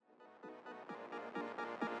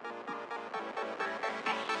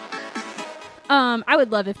I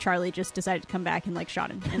would love if Charlie just decided to come back and like shot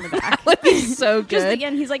him in the back. That would be so good. Just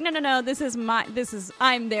again, he's like, no, I'm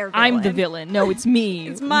their villain. I'm the villain. No, it's me.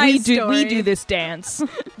 It's my story. We do this dance. You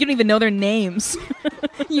don't even know their names.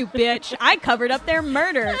 You bitch. I covered up their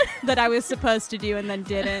murder that I was supposed to do and then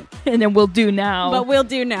didn't. And then we'll do now. But we'll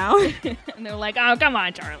do now. And they're like, oh, come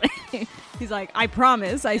on, Charlie. He's like, I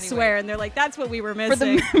promise, I swear. And they're like, that's what we were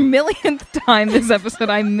missing. For the millionth time this episode,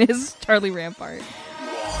 I miss Charlie Rampart.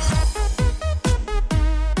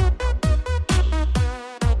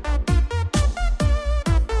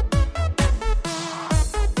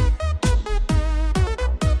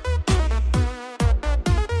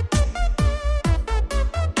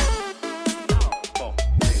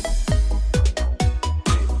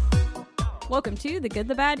 Welcome to The Good,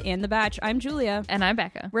 the Bad, and the Batch. I'm Julia. And I'm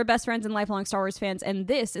Becca. We're best friends and lifelong Star Wars fans, and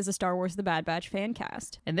this is a Star Wars The Bad Batch fan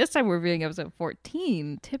cast. And this time we're reviewing episode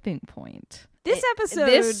 14, Tipping Point. This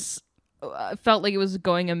episode felt like it was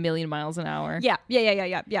going a million miles an hour. Yeah.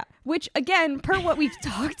 Which, again, per what we've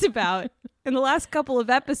talked about in the last couple of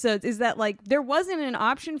episodes, is that like there wasn't an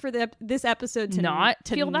option for this episode to not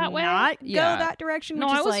feel that way, not go that direction. Which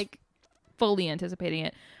I is was like fully anticipating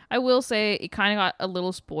it. I will say it kind of got a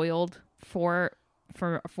little spoiled for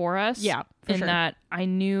us. Yeah, for in sure. that I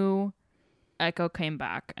knew Echo came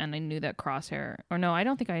back, and I knew that Crosshair, or no, I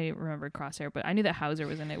don't think I remembered Crosshair, but I knew that Hauser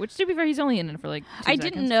was in it. Which, to be fair, he's only in it for like 2 I seconds.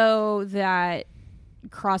 didn't know that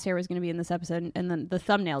Crosshair was going to be in this episode, and then the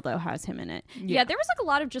thumbnail though has him in it. Yeah, there was like a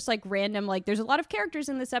lot of just like random, like there's a lot of characters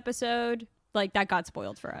in this episode like that got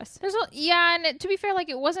spoiled for us. And to be fair, like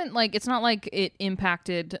it wasn't like, it's not like it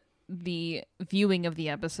impacted the viewing of the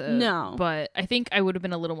episode. No, but I think I would have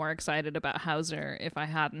been a little more excited about Hauser if I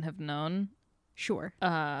hadn't have known. Sure.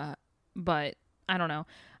 But I don't know.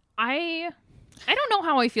 I don't know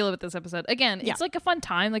how I feel about this episode. Again, it's like a fun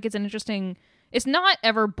time. Like it's an interesting. It's not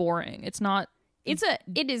ever boring. It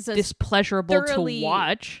is a this pleasurable to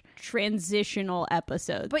watch transitional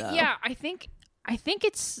episode. But though. yeah, I think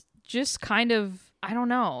it's just kind of, I don't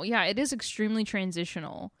know. Yeah, it is extremely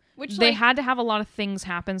transitional. Which they had to have a lot of things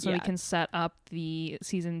happen so we can set up the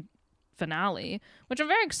season finale, which I'm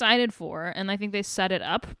very excited for, and I think they set it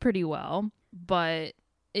up pretty well. But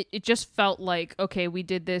it just felt like, okay, we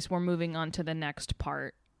did this, we're moving on to the next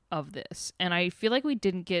part of this. And I feel like we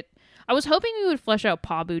didn't get... I was hoping we would flesh out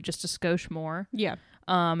Pabu just a skosh more. Yeah.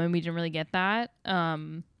 And we didn't really get that.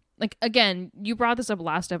 Like, again, you brought this up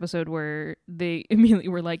last episode where they immediately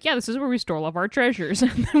were like, yeah, this is where we store all of our treasures.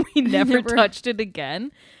 And then we never touched it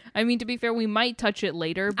again. I mean, to be fair, we might touch it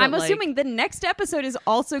later. But I'm assuming the next episode is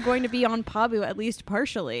also going to be on Pabu, at least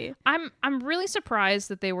partially. I'm really surprised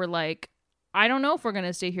that they were like, I don't know if we're going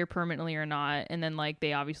to stay here permanently or not. And then, like,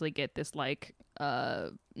 they obviously get this, like,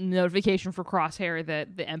 notification for Crosshair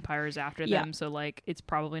that the Empire is after them. So, like, it's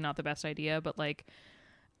probably not the best idea. But, like,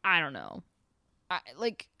 I don't know.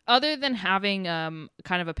 Other than having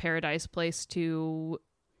kind of a paradise place to,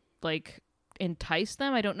 like, entice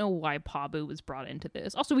them, I don't know why Pabu was brought into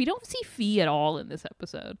this. Also, we don't see Fee at all in this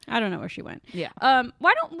episode. I don't know where she went. Yeah.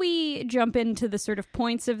 Why don't we jump into the sort of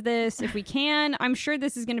points of this if we can? I'm sure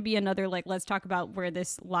this is going to be another, like, let's talk about where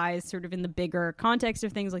this lies sort of in the bigger context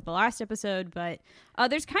of things like the last episode. But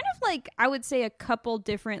there's kind of, like, I would say a couple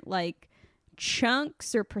different, like,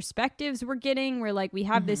 chunks or perspectives we're getting where, like, we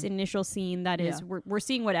have this initial scene that is we're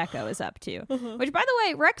seeing what Echo is up to. Which, by the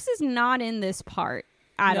way, Rex is not in this part.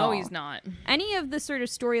 No, he's not. Any of the sort of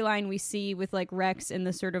storyline we see with like Rex and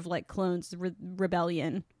the sort of like clones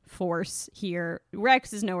rebellion force here,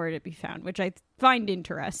 Rex is nowhere to be found, which I find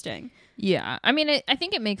interesting. Yeah, I mean, I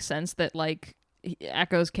think it makes sense that like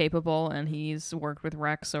Echo's capable and he's worked with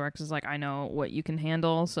Rex, so Rex is like, I know what you can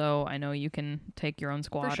handle, so I know you can take your own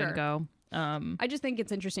squad and go. I just think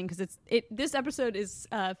it's interesting because this episode is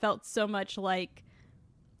felt so much like.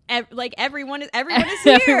 Everyone is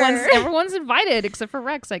here. everyone's invited except for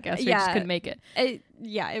Rex, I guess. Who just couldn't make it.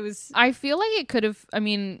 It was. I feel like it could have. I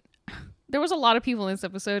mean, there was a lot of people in this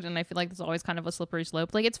episode, and I feel like there's always kind of a slippery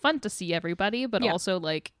slope. Like, it's fun to see everybody, but also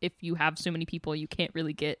like if you have so many people, you can't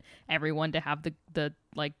really get everyone to have the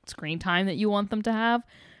like screen time that you want them to have.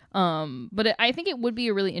 But I think it would be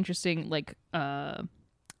a really interesting like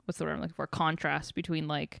what's the word I'm looking for? Contrast between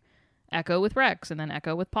like Echo with Rex and then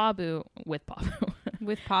Echo with Pabu.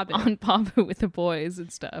 On Pabu with the boys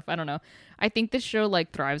and stuff. I don't know. I think this show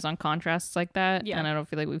like thrives on contrasts like that. Yeah. And I don't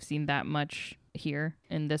feel like we've seen that much here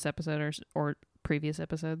in this episode or previous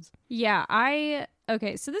episodes. Yeah.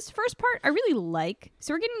 Okay. So this first part I really like.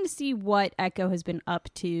 So we're getting to see what Echo has been up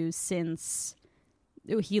to since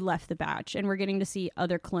he left the batch. And we're getting to see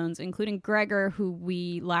other clones, including Gregor, who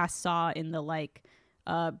we last saw in the like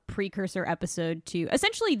precursor episode to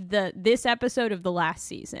essentially this episode of the last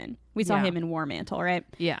season. We saw him in War Mantle, right?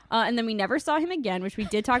 Yeah. And then we never saw him again, which we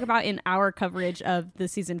did talk about in our coverage of the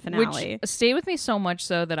season finale. Which stayed with me so much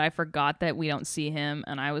so that I forgot that we don't see him.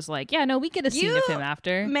 And I was like, yeah, no, we get a scene of him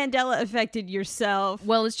after. Mandela affected yourself.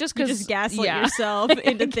 Well, it's just because... You just gaslit yourself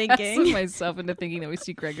into thinking. Gaslit myself into thinking that we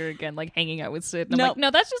see Gregor again, like hanging out with Sid. And I'm like, no,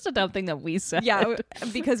 that's just a dumb thing that we said. Yeah,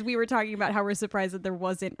 because we were talking about how we're surprised that there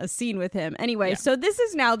wasn't a scene with him. Anyway, so this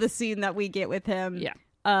is now the scene that we get with him. Yeah.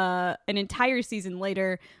 An entire season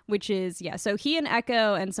later, which is so he and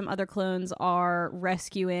Echo and some other clones are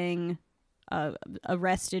rescuing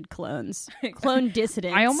arrested clone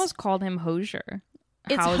dissidents. I almost called him Hosier.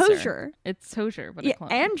 It's Hosier. It's Hosier, but yeah, a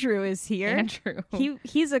clone. Andrew is here. Andrew.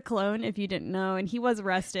 He's a clone, if you didn't know, and he was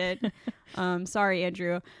arrested. Sorry,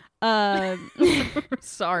 Andrew.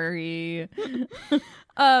 Sorry.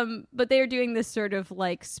 But they are doing this sort of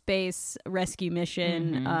like space rescue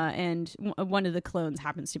mission, and one of the clones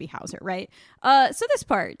happens to be Hauser, right? So this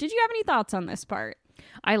part, did you have any thoughts on this part?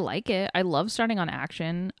 I like it. I love starting on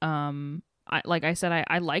action. Like I said,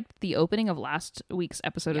 I liked the opening of last week's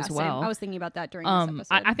episode as well. Same. I was thinking about that during this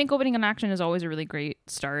episode. I think opening on action is always a really great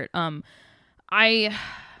start. I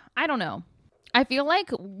don't know. I feel like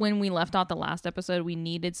when we left out the last episode, we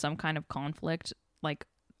needed some kind of conflict, like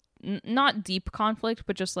not deep conflict,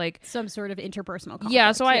 but just like some sort of interpersonal conflict.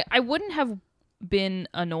 Yeah, so I wouldn't have been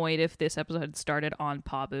annoyed if this episode had started on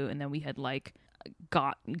Pabu and then we had like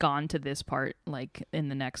gone to this part like in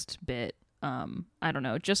the next bit. I don't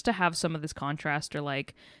know, just to have some of this contrast or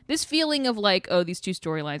like this feeling of like, oh, these two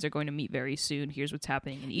storylines are going to meet very soon. Here's what's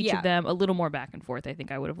happening in each of them. A little more back and forth, I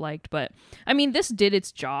think I would have liked. But I mean, this did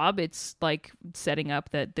its job. It's like setting up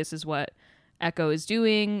that this is what Echo is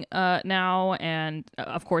doing now. And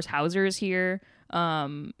of course, Hauser is here.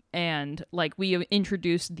 And like we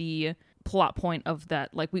introduced the plot point of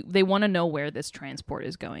that, like they want to know where this transport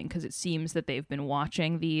is going because it seems that they've been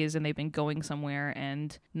watching these and they've been going somewhere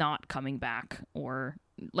and not coming back, or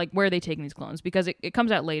like where are they taking these clones, because it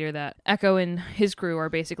comes out later that Echo and his crew are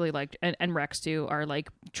basically like and Rex too are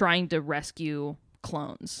like trying to rescue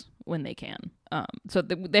clones when they can. So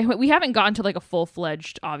we haven't gotten to like a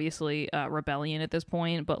full-fledged obviously rebellion at this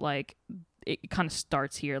point, but like it kind of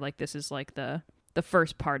starts here. Like this is like the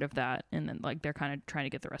first part of that, and then like they're kind of trying to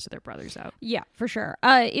get the rest of their brothers out. Yeah, for sure.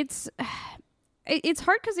 It's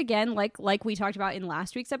hard because again, like we talked about in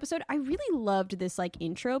last week's episode, I really loved this like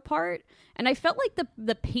intro part, and I felt like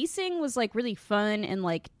the pacing was like really fun and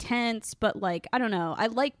like tense, but like I don't know, I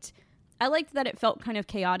liked that it felt kind of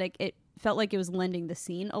chaotic. It felt like it was lending the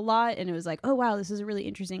scene a lot, and it was like, oh wow, this is really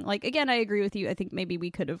interesting. Like again, I agree with you. I think maybe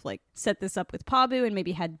we could have like set this up with Pabu and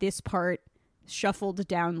maybe had this part shuffled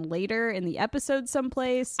down later in the episode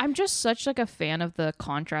someplace. I'm just such like a fan of the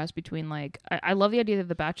contrast between like I love the idea that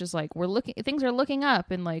the batch is like things are looking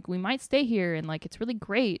up and like we might stay here and like it's really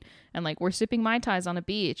great and like we're sipping Mai Tais on a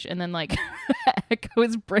beach, and then like Echo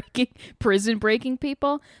is prison breaking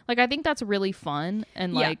people. Like I think that's really fun,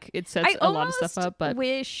 and like it sets a lot of stuff up. But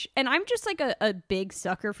and I'm just like a big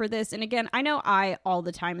sucker for this, and again, I know I all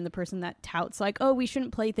the time am the person that touts like, oh, we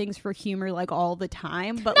shouldn't play things for humor like all the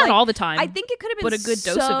time, but not like, all the time. I think it could have been a good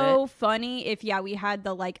dose so of it. Funny if we had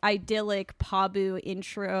the like idyllic Pabu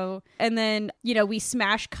intro, and then we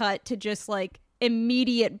smash cut to just like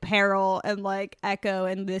immediate peril and like Echo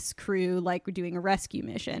and this crew like doing a rescue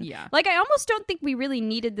mission. Yeah, like I almost don't think we really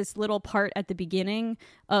needed this little part at the beginning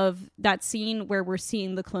of that scene where we're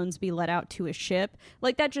seeing the clones be let out to a ship.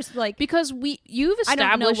 Like that just like, because you've established I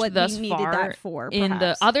don't know what thus we needed far that for, in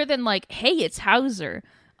perhaps. the other than like, hey, it's Hauser.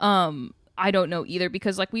 I don't know either,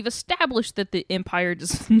 because like we've established that the Empire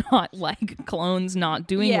does not like clones not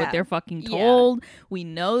doing what they're fucking told. We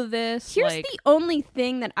know this. Here's the only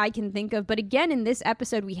thing that I can think of, but again, in this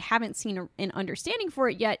episode, we haven't seen an understanding for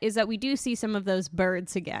it yet, is that we do see some of those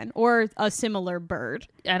birds again, or a similar bird.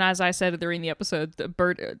 And as I said during the episode, the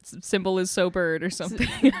bird symbol is so bird or something.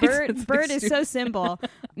 Bird is so symbol.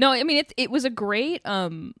 No, I mean it was a great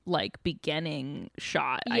like beginning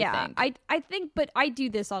shot. Yeah, I think, but I do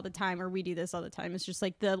this all the time, or we do this all the time. It's just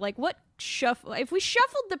like what shuffle. If we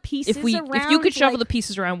shuffled the pieces around, if you could shuffle the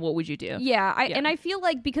pieces around, what would you do? Yeah, and I feel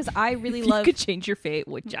like because I really if love, you could change your fate,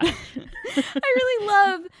 would you? I really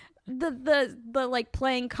love the like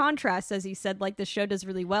playing contrast, as you said, like the show does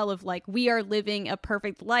really well of like we are living a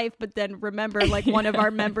perfect life, but then remember like one of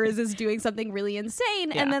our members is doing something really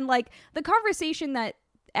insane, and then like the conversation that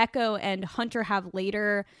Echo and Hunter have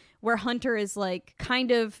later, where Hunter is like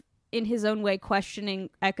kind of in his own way questioning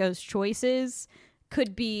Echo's choices,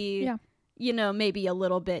 could be maybe a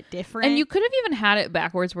little bit different. And you could have even had it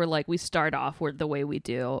backwards where like we start off with the way we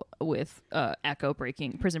do with Echo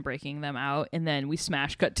prison breaking them out, and then we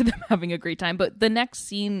smash cut to them having a great time. But the next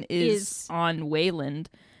scene is on Wayland.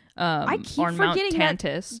 I keep on forgetting Mount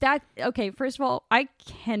Tantus. that. Okay, first of all, I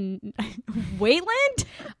can Wayland.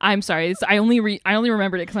 I'm sorry. I only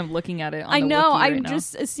remembered it because I'm looking at it. On I the know. wiki I'm right now.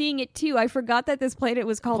 just seeing it too. I forgot that this planet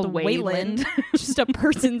was called Wayland. Wayland. Just a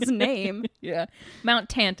person's name. Yeah, Mount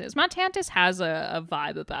Tantus. Mount Tantus has a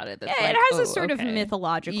vibe about it. That's Yeah, like, it has a sort of okay.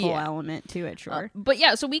 mythological element to it. Sure. But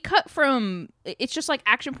yeah, so we cut from. It's just like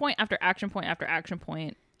action point after action point after action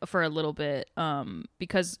point for a little bit,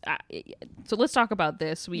 because so let's talk about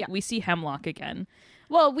this. We see Hemlock again.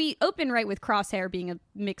 Well, we open right with Crosshair being a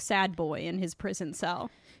McSad boy in his prison cell.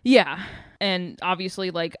 Yeah, and obviously,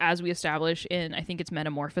 like as we establish in, I think it's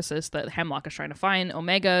Metamorphosis, that Hemlock is trying to find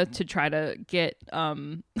Omega to try to get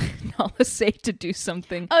Nalase to do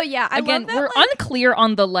something. Oh yeah, Again, love that, we're unclear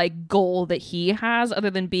on the like goal that he has, other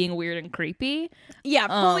than being weird and creepy. Yeah,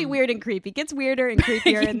 fully weird and creepy. Gets weirder and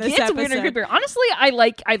creepier in this episode. Weird and creepier. Honestly, I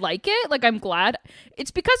like it. Like I'm glad. It's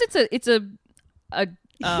because it's a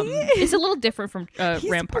little different from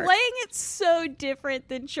He's Rampart. playing it so different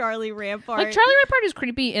than Charlie Rampart. Like Charlie Rampart is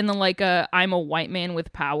creepy in the like I'm a white man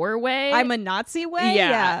with power way. I'm a Nazi way.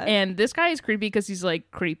 Yeah. And this guy is creepy because he's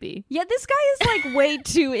like creepy. Yeah, this guy is like way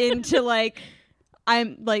too into like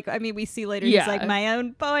I'm like, I mean, we see later he's like my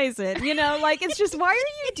own poison, like it's just, why are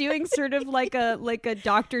you doing sort of like a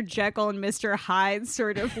Dr. Jekyll and Mr. Hyde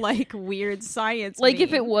sort of like weird science? Like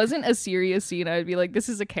if it wasn't a serious scene, I'd be like, this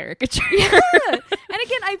is a caricature. Yeah. And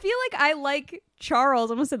again, I feel like I like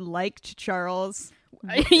Charles. I almost said liked Charles.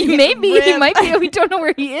 Maybe he might be. We don't know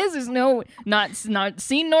where he is. There's not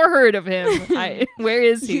seen nor heard of him. Where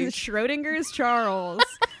is he? He's Schrodinger's Charles.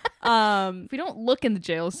 If we don't look in the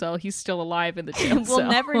jail cell, he's still alive in the jail cell. We'll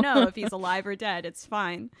never know if he's alive or dead. It's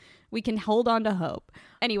fine. We can hold on to hope.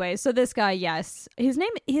 Anyway, so this guy, yes, his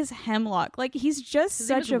name is Hemlock. Like he's just His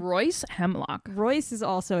such name is Royce Hemlock. Royce is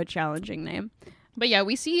also a challenging name. But yeah,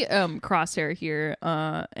 we see Crosshair here,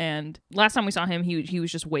 and last time we saw him, he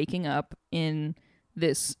was just waking up in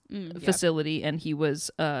this facility, and he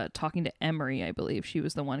was talking to Emery, I believe. She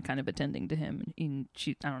was the one kind of attending to him, and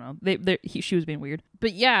she, I don't know, she was being weird.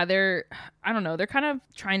 But yeah, they're kind of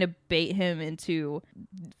trying to bait him into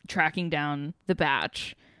tracking down the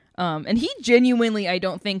Batch. And he genuinely, I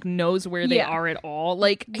don't think, knows where they are at all.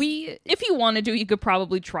 Like, if he wanted to, he could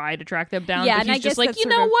probably try to track them down. Yeah, but and he's I just guess like, that's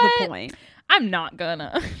you sort know of what? the point. I'm not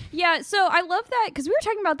gonna. Yeah, so I love that, because we were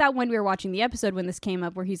talking about that when we were watching the episode when this came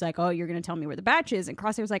up, where he's like, oh, you're going to tell me where the Batch is, and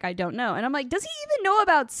Crosshair's like, I don't know. And I'm like, does he even know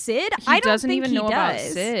about Sid? He doesn't even know about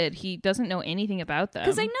Sid. He doesn't know anything about them.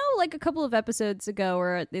 Because I know, like, a couple of episodes ago,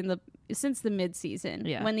 or since the mid-season,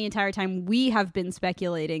 when the entire time we have been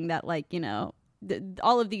speculating that, like,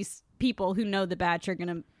 all of these people who know the Batch are going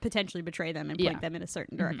to potentially betray them and point them in a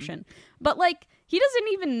certain direction. But, like, he doesn't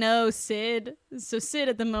even know Sid. So Sid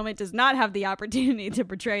at the moment does not have the opportunity to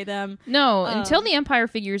betray them. No, until the Empire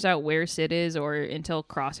figures out where Sid is, or until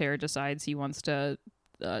Crosshair decides he wants to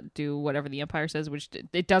do whatever the Empire says, which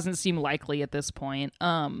it doesn't seem likely at this point.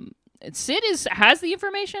 Sid has the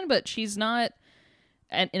information, but she's not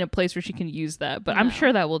in a place where she can use that, but I'm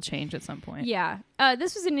sure that will change at some point. Yeah.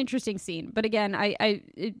 This was an interesting scene, but again,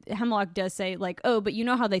 Hemlock does say, like, oh, but you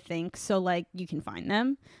know how they think, so, like, you can find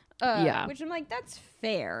them. Which I'm like, that's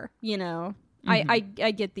fair, I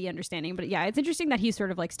get the understanding, but yeah, it's interesting that he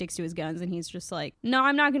sort of, like, sticks to his guns, and he's just like, no,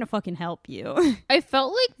 I'm not gonna fucking help you. I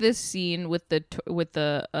felt like this scene with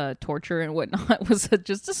the torture and whatnot was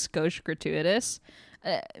just a skosh gratuitous.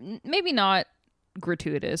 Maybe not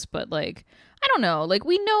gratuitous, but, like, I don't know, like,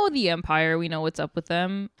 we know the Empire, we know what's up with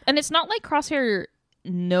them, and it's not like Crosshair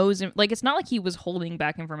knows, like, it's not like he was holding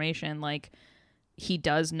back information. Like, he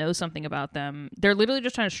does know something about them. They're literally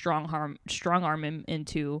just trying to strong arm him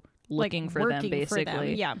into looking for them, basically. For them,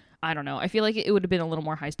 yeah. I don't know. I feel like it would have been a little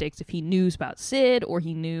more high stakes if he knew about Sid, or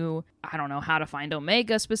he knew, I don't know, how to find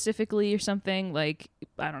Omega specifically or something. Like,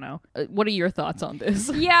 I don't know. What are your thoughts on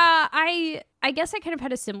this? Yeah, I guess I kind of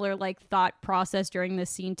had a similar, like, thought process during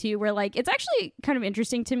this scene too, where, like, it's actually kind of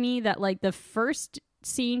interesting to me that, like, the first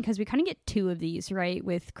scene, because we kind of get two of these, right,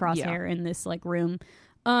 with Crosshair in this, like, room.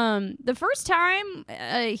 The first time,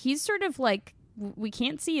 he's sort of, like, we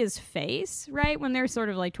can't see his face, right, when they're sort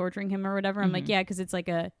of, like, torturing him or whatever. I'm like, yeah, because it's like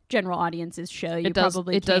a general audience's show. It does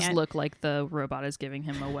look like the robot is giving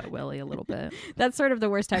him a wet willy a little bit. That's sort of the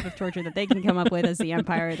worst type of torture that they can come up with as the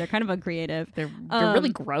Empire. They're kind of uncreative. They're really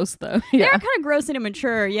gross, though. They're kind of gross and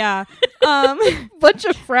immature, yeah. Bunch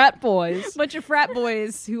of frat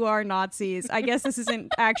boys who are Nazis. I guess this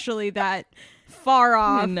isn't actually that far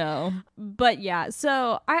off. No. But yeah,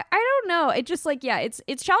 so I don't know. It just like, yeah,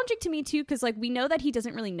 it's challenging to me too, because like we know that he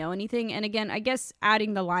doesn't really know anything. And again, I guess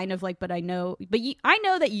adding the line of like, but I know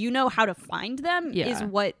that you know how to find them is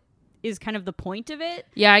what is kind of the point of it.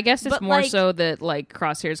 Yeah, I guess it's but more like, so that like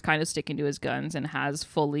Crosshair's kind of sticking to his guns and has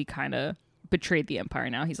fully kind of betrayed the Empire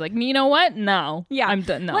now. He's like, you know what? No. Yeah. I'm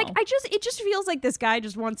done. No. Like, it just feels like this guy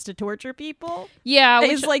just wants to torture people. Yeah.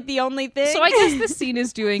 It's like the only thing. So I guess this scene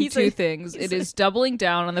is doing two things. It is doubling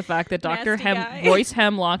down on the fact that Dr. Royce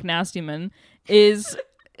Hemlock Nastyman is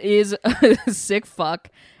a sick fuck.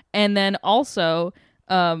 And then also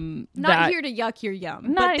not here to yuck your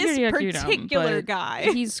yum. But this particular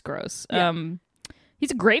guy. He's gross. Yeah.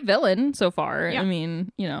 He's a great villain so far. Yeah. I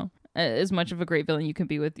mean, you know, as much of a great villain you can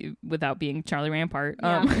be without being Charlie Rampart.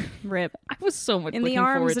 Yeah. Rip. I was so much in looking the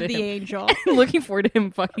arms forward of to the him. angel. Looking forward to him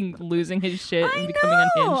fucking losing his shit and becoming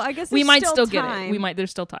unhinged. I guess we might still time. get it.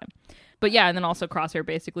 There's still time. But yeah, and then also Crosshair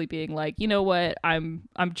basically being like, you know what, I'm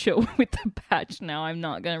chill with the batch now. I'm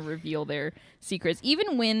not gonna reveal their secrets,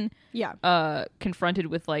 even when confronted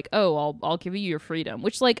with like, oh, I'll give you your freedom.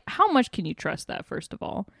 Which like, how much can you trust that? First of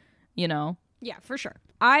all, you know. Yeah, for sure.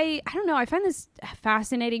 I don't know. I find this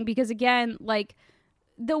fascinating because again, like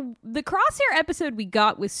the Crosshair episode we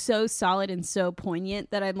got was so solid and so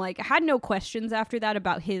poignant that I'm like, I had no questions after that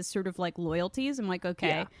about his sort of like loyalties. I'm like,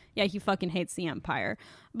 okay, yeah, he fucking hates the Empire.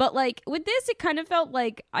 But like with this, it kind of felt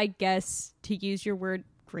like, I guess, to use your word,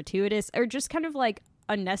 gratuitous or just kind of like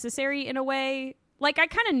unnecessary in a way. Like, I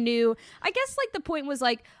kind of knew, I guess, like, the point was,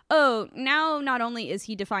 like, oh, now not only is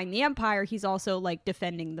he defying the Empire, he's also, like,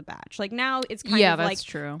 defending the batch. Like, now it's kind of, like,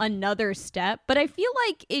 true. Another step. But I feel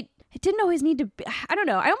like it didn't always need to be, I don't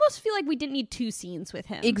know. I almost feel like we didn't need 2 scenes with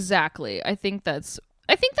him. Exactly. I think that's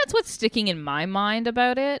what's sticking in my mind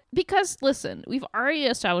about it. Because, listen, we've already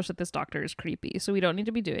established that this doctor is creepy, so we don't need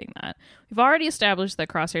to be doing that. We've already established that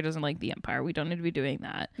Crosshair doesn't like the Empire. We don't need to be doing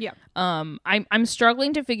that. Yeah. I'm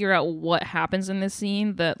struggling to figure out what happens in this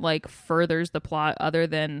scene that, like, furthers the plot other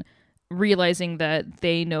than realizing that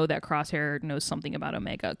they know that Crosshair knows something about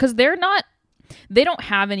Omega. Because they don't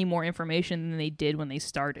have any more information than they did when they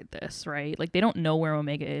started this, right? Like, they don't know where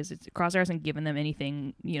Omega is. Crosshair hasn't given them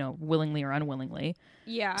anything, you know, willingly or unwillingly.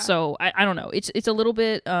 Yeah. So, I don't know. It's a little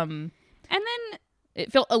bit, and then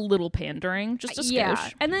it felt a little pandering, just a skosh. Yeah.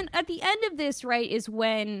 And then at the end of this, right, is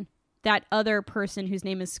when that other person whose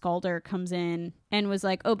name is Scalder comes in and was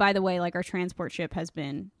like, oh, by the way, like, our transport ship has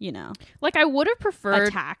been, you know, like, I would have preferred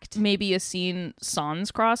attacked. Maybe a scene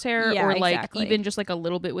sans Crosshair, or like exactly. even just like a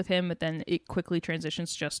little bit with him, but then it quickly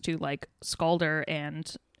transitions just to like Scalder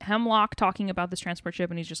and Hemlock talking about this transport ship,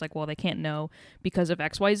 and he's just like, well, they can't know because of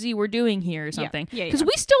XYZ we're doing here or something. Because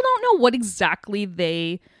we still don't know what exactly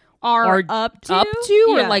they are up to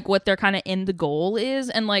or like what their kind of end goal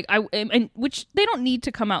is, and like and which they don't need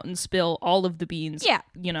to come out and spill all of the beans,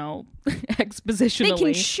 you know, expositionally. They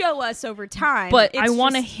can show us over time, but I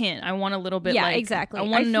want a hint. I want a little bit, exactly. I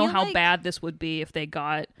want to know how bad this would be if they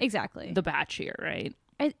got the batch here, right?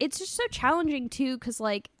 It's just so challenging too, because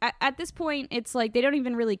like at this point it's like they don't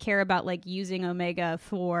even really care about like using Omega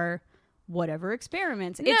for whatever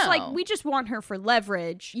experiments. It's like, we just want her for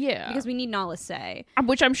leverage. Yeah. Because we need Nala Se.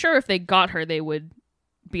 Which I'm sure if they got her, they would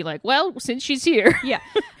be like, well, since she's here. Yeah.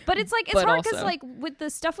 But it's like, it's hard because like with the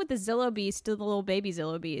stuff with the Zillow Beast, the little baby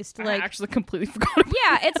Zillow Beast, like, I actually completely forgot about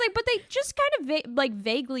it's like, but they just kind of like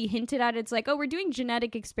vaguely hinted at it. It's like, oh, we're doing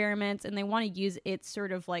genetic experiments and they want to use its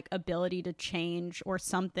sort of like ability to change or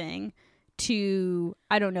something to,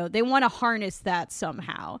 I don't know, they want to harness that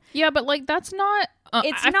somehow. Yeah, but like that's not I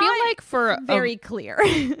feel like for very clear.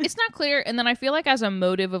 It's not clear, and then I feel like as a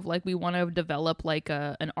motive of like we want to develop like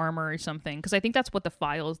an armor or something, because I think that's what the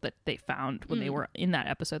files that they found when they were in that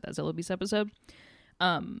episode, that Zillow Beast episode,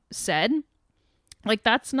 said. Like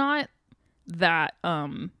that's not that I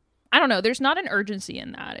don't know, there's not an urgency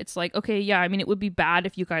in that. It's like, okay, yeah, I mean it would be bad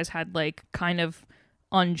if you guys had like kind of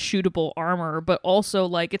unshootable armor, but also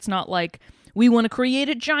like it's not like we want to create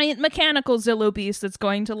a giant mechanical Zillow Beast that's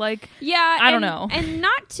going to like I don't know, and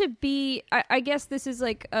not to be I guess this is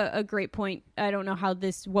like a great point. I don't know how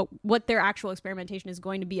this what their actual experimentation is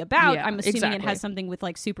going to be about. I'm assuming it has something with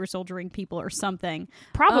like super soldiering people or something,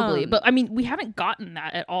 probably, but I mean we haven't gotten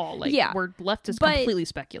that at all. Like we're left to completely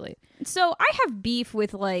speculate. So I have beef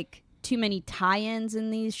with like too many tie-ins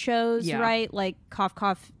in these shows, right? Like cough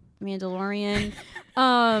cough Mandalorian,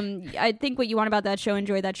 I think what you want about that show,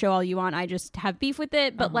 enjoy that show all you want. I just have beef with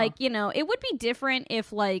it. But like, you know, it would be different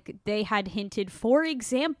if like they had hinted, for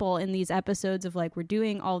example, in these episodes of like, we're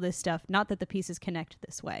doing all this stuff, not that the pieces connect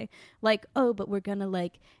this way. Like, oh, but we're gonna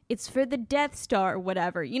like, it's for the Death Star or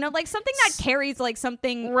whatever. You know, like something that carries like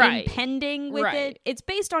something impending with it. It's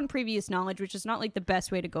based on previous knowledge, which is not like the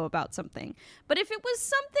best way to go about something. But if it was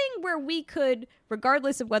something where we could,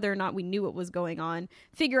 regardless of whether or not we knew what was going on,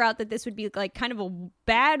 figure out that this would be like kind of a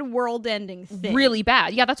bad world ending thing. Really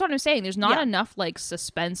bad. Yeah, that's what I'm saying. There's not enough like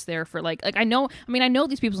suspense there for like I know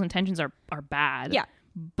these people's intentions are bad. Yeah.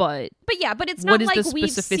 But it's not like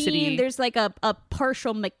we've seen there's like a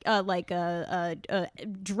partial like a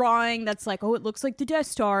drawing that's like, oh, it looks like the Death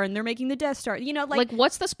Star and they're making the Death Star, you know, like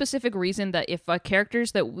what's the specific reason that if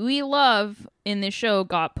characters that we love in this show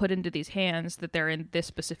got put into these hands that they're in this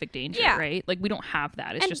specific danger, right? Like we don't have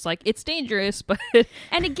that. It's just like it's dangerous, but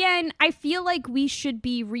and again, I feel like we should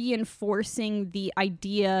be reinforcing the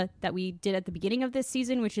idea that we did at the beginning of this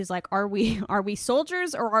season, which is like, are we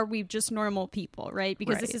soldiers or are we just normal people, right?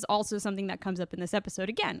 Because this is also something that comes up in this episode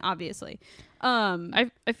again, obviously. I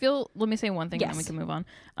feel, let me say one thing and then we can move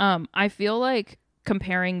on. I feel like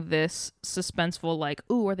comparing this suspenseful, like,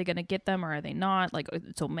 ooh, are they going to get them or are they not? Like,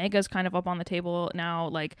 it's Omega's kind of up on the table now.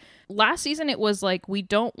 Like, last season it was like, we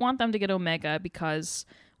don't want them to get Omega because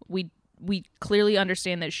we clearly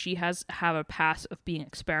understand that she have a past of being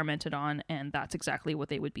experimented on, and that's exactly what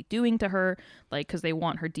they would be doing to her, like, because they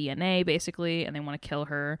want her DNA, basically, and they want to kill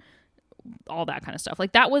her. All that kind of stuff.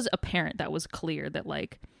 Like that was apparent, that was clear that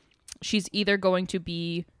like she's either going to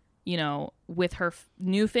be, you know, with her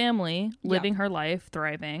new family, living her life,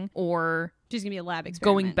 thriving, or she's gonna be a lab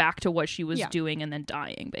experiment, going back to what she was doing and then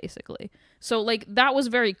dying, basically. So like that was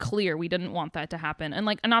very clear. We didn't want that to happen. And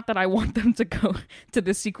like, not that I want them to go to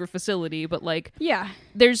this secret facility, but like,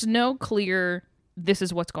 there's no clear this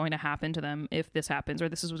is what's going to happen to them if this happens, or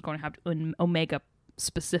this is what's going to happen in Omega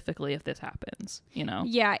specifically if this happens, you know?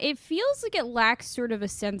 Yeah, it feels like it lacks sort of a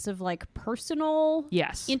sense of like personal,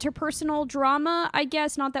 interpersonal drama, I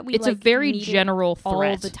guess. Not that it's like, a very general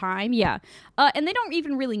threat all the time. Yeah. And they don't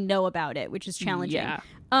even really know about it, which is challenging. Yeah.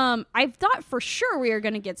 I thought for sure we were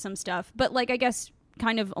going to get some stuff, but like, I guess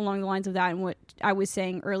kind of along the lines of that and what I was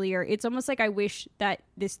saying earlier, it's almost like I wish that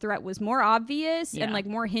this threat was more obvious and like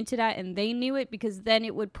more hinted at and they knew it, because then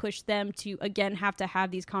it would push them to again have to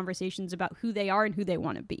have these conversations about who they are and who they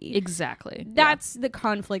want to be. Exactly. That's the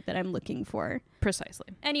conflict that I'm looking for. Precisely.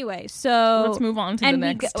 Anyway, so let's move on to the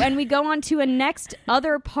next. And we go on to a next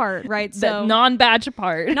other part, right? So non-batch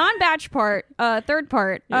part. Non-batch part, third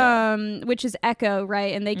part, which is Echo,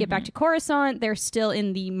 right? And they get back to Coruscant. They're still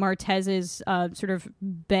in the Martez's sort of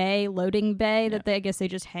bay, loading bay that I guess they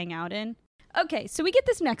just hang out in. Okay, so we get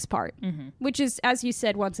this next part, which is, as you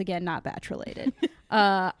said, once again, not batch related.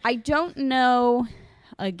 I don't know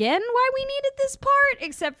again why we needed this part,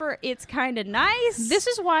 except for it's kind of nice. This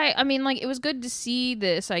is why, I mean, like, it was good to see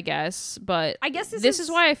this, I guess, but I guess this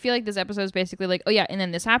is why I feel like this episode is basically like, oh yeah, and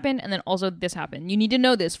then this happened, and then also this happened. You need to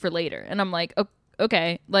know this for later. And I'm like,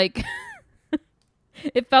 okay, like...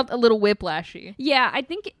 It felt a little whiplashy. Yeah, I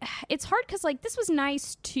think it's hard because, like, this was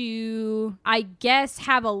nice to, I guess,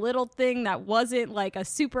 have a little thing that wasn't, like, a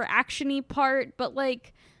super action-y part, but,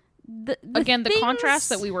 like, the contrast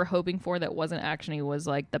that we were hoping for that wasn't actiony was,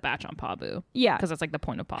 like, the batch on Pabu. Yeah. Because that's, like, the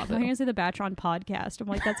point of Pabu. I'm going to say the batch on podcast. I'm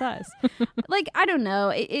like, that's us. Like, I don't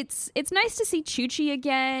know. It's nice to see Chuchi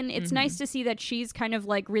again. It's nice to see that she's kind of,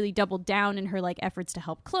 like, really doubled down in her, like, efforts to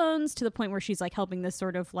help clones to the point where she's, like, helping this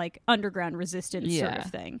sort of, like, underground resistance sort of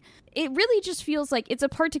thing. It really just feels like it's a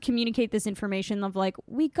part to communicate this information of, like,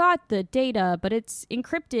 we got the data, but it's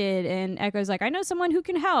encrypted. And Echo's like, I know someone who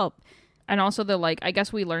can help. And also I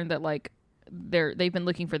guess we learned that like they've been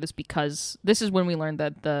looking for this because this is when we learned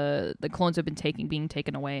that the clones have been being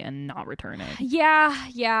taken away and not returning.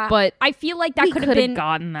 Yeah. But I feel like that could have been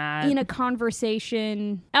gotten that in a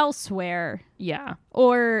conversation elsewhere. Yeah.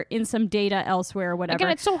 Or in some data elsewhere or whatever.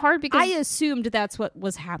 Again, it's so hard because I assumed that's what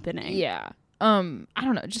was happening. Yeah. I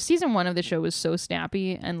don't know. Just season 1 of the show was so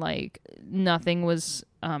snappy and like nothing was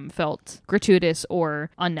felt gratuitous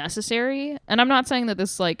or unnecessary. And I'm not saying that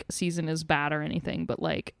this like season is bad or anything, but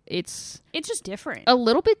like it's just different. A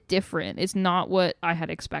little bit different. It's not what I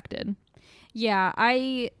had expected. Yeah,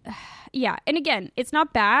 and again, it's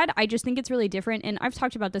not bad. I just think it's really different. And I've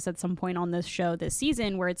talked about this at some point on this show this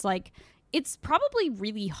season where it's like, it's probably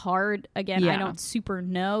really hard. Again, I don't super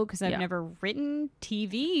know because I've never written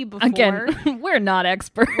TV before. Again, we're not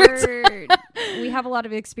experts. We have a lot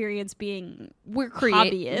of experience being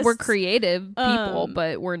hobbyists. We're creative people,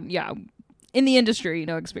 but we're in the industry,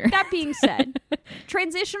 no experience. That being said,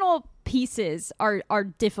 transitional pieces are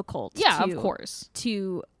difficult. Yeah, of course.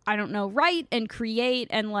 To I don't know, write and create,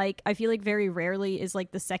 and like I feel like very rarely is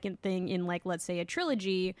like the second thing in like, let's say, a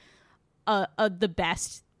trilogy the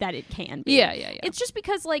best that it can be. Yeah. It's just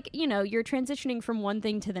because like, you know, you're transitioning from one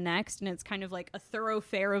thing to the next, and it's kind of like a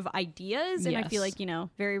thoroughfare of ideas, and I feel like, you know,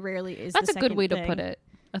 very rarely is that's the a good way thing. to put it.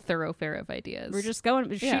 A thoroughfare of ideas. We're just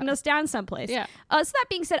shooting us down someplace. Yeah. So that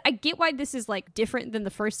being said, I get why this is like different than the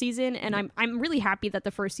first season, and I'm really happy that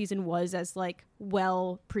the first season was as like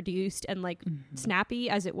well produced and like snappy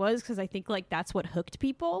as it was, because I think like that's what hooked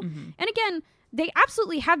people. And again, they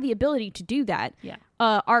absolutely have the ability to do that. Yeah.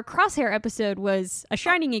 Our Crosshair episode was a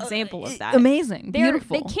shining example of that. Amazing.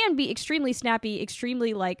 Beautiful. They can be extremely snappy,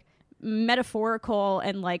 extremely like metaphorical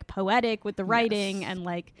and like poetic with the writing and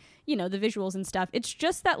like, you know, the visuals and stuff. It's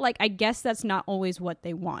just that like I guess that's not always what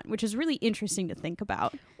they want, which is really interesting to think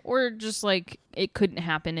about. Or just like it couldn't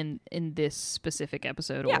happen in this specific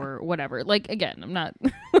episode or whatever. Like again, I'm not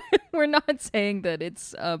we're not saying that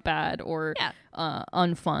it's bad or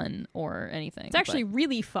unfun or anything. It's actually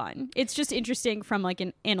really fun. It's just interesting from like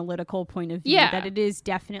an analytical point of view that it is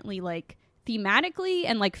definitely like thematically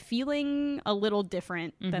and like feeling a little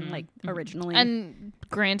different than like originally. And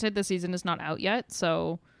granted, the season is not out yet,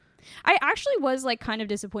 so I actually was like kind of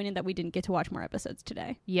disappointed that we didn't get to watch more episodes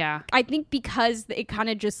today. Yeah. I think because it kind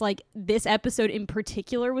of just like this episode in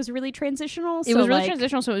particular was really transitional. It was really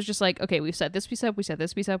transitional, so it was just like, okay, we've set this piece up, we set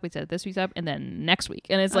this piece up, we set this piece up, and then next week.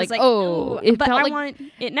 And it's like, oh, it but I want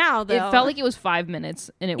it now though. It felt like it was 5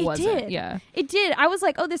 minutes and it wasn't. Did. Yeah. It did. I was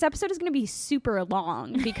like, oh, this episode is going to be super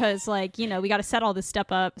long because like, you know, we got to set all this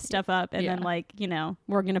stuff up and then like, you know,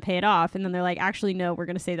 we're going to pay it off. And then they're like, actually, no, we're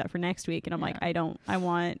going to save that for next week. And I'm like, I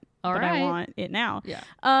want it now. Yeah.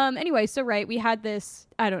 Anyway, so we had this,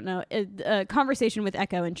 I don't know, a conversation with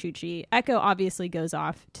Echo and Chuchi. Echo obviously goes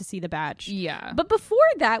off to see the batch. Yeah. But before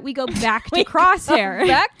that, we go back to Crosshair.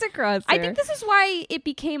 Back to Crosshair. I think this is why it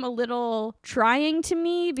became a little trying to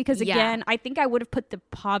me because again, I think I would have put the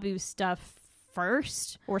Pabu stuff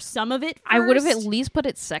first or some of it first. I would have at least put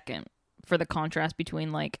it second. For the contrast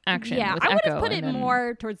between like action, yeah, with I would Echo have put it then,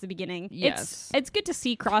 more towards the beginning. Yes, it's good to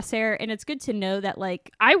see Crosshair, and it's good to know that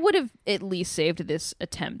like I would have at least saved this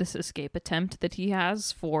escape attempt that he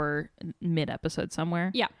has for mid episode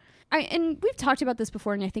somewhere. Yeah, and we've talked about this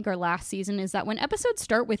before, and I think our last season is that when episodes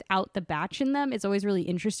start without the batch in them, it's always really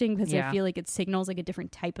interesting because I feel like it signals like a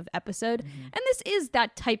different type of episode, and this is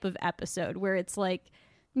that type of episode where it's like,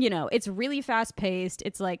 you know, it's really fast paced.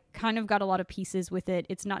 It's like kind of got a lot of pieces with it.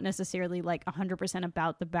 It's not necessarily like 100%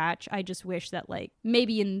 about the batch. I just wish that like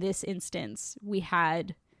maybe in this instance we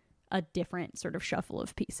had a different sort of shuffle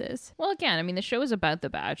of pieces. Well, again, I mean, the show is about the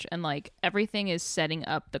batch and like everything is setting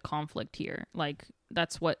up the conflict here. Like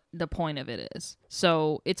that's what the point of it is.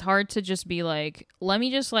 So it's hard to just be like, let me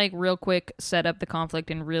just like real quick set up the conflict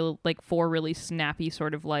in real like 4 really snappy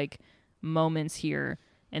sort of like moments here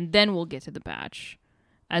and then we'll get to the batch.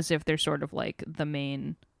 As if they're sort of like the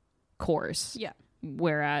main course. Yeah.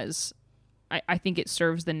 Whereas I think it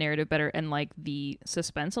serves the narrative better and like the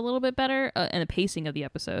suspense a little bit better and the pacing of the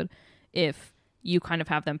episode if you kind of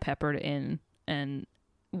have them peppered in and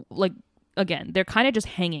like, again, they're kind of just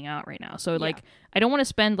hanging out right now. So like, I don't want to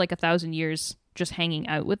spend like 1,000 years just hanging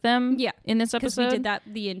out with them in this episode. Because we did that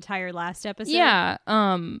the entire last episode. Yeah.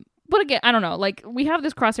 But again, I don't know. Like we have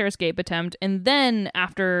this Crosshair escape attempt and then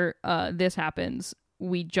after this happens,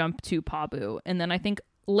 we jump to Pabu. And then I think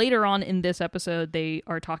later on in this episode, they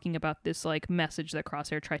are talking about this like message that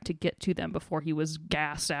Crosshair tried to get to them before he was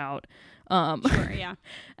gassed out. Sure, yeah.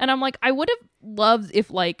 And I'm like, I would have loved if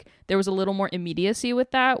like there was a little more immediacy with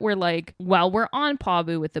that, where like while we're on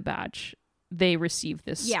Pabu with the batch, they receive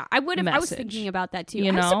this. Yeah, I would have. Message, I was thinking about that too. You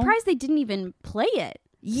I'm know? surprised they didn't even play it.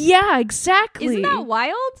 Yeah, exactly. Isn't that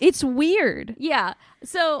wild? It's weird. Yeah.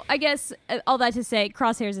 So I guess all that to say,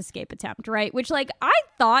 Crosshair's escape attempt, right? Which like I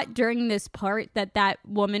thought during this part that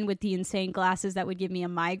woman with the insane glasses that would give me a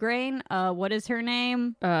migraine. What is her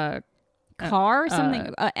name? Carr,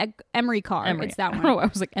 something. Emery Carr. Emery. It's that one. Oh, I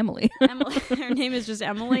was like Emily. Emily. Her name is just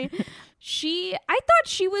Emily. I thought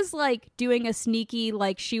she was like doing a sneaky,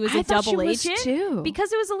 like she was a double agent too.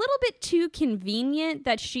 because it was a little bit too convenient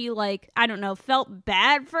that she like, I don't know, felt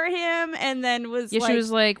bad for him and then was she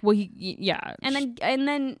was like, well, and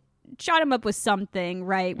then shot him up with something,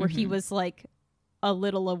 right? Where he was like a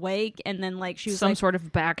little awake and then like she was some like, sort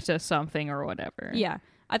of back to something or whatever. Yeah.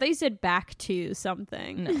 I thought you said back to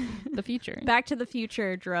something. No, the future. Back to the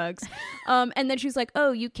future drugs. And then she's like,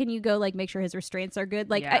 oh, can you go like make sure his restraints are good?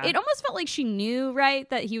 Like it almost felt like she knew, right,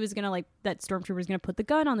 that he was gonna like that Stormtrooper was gonna put the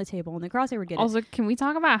gun on the table and the crosshair would get it. Also, can we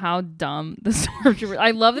talk about how dumb the Stormtroopers?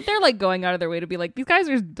 I love that they're like going out of their way to be like, these guys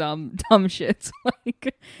are dumb shits.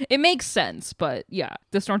 Like, it makes sense, but yeah,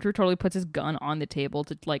 the Stormtrooper totally puts his gun on the table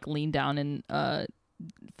to like lean down and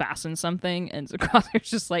fasten something, and Crosshair's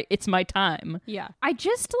just like, it's my time. Yeah, I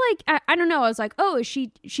just like I don't know, I was like, oh,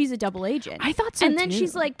 she's a double agent. I thought so, and then too.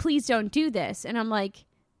 she's like, please don't do this, and I'm like,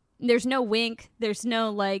 there's no wink, there's no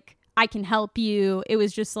like I can help you. It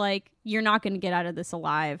was just like, you're not going to get out of this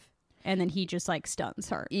alive. And then he just like stuns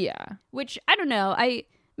her. Yeah, which I don't know,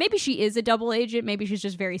 maybe she is a double agent, maybe she's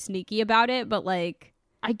just very sneaky about it, but like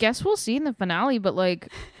I guess we'll see in the finale. But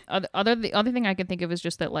like the other thing I can think of is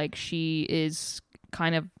just that like she is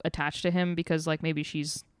kind of attached to him because like maybe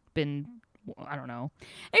she's been, I don't know,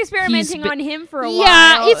 experimenting on him for a while.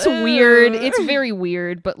 Yeah, it's weird. It's very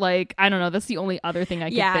weird, but like I don't know. That's the only other thing I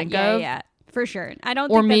can think of. Yeah, for sure. I don't.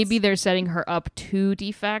 Or think maybe they're setting her up to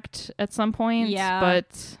defect at some point. Yeah,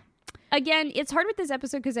 but again, it's hard with this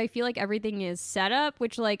episode because I feel like everything is set up,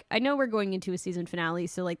 which like I know we're going into a season finale,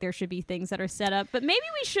 so like there should be things that are set up, but maybe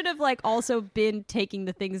we should have like also been taking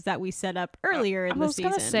the things that we set up earlier in the season. I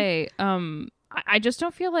was gonna say, I just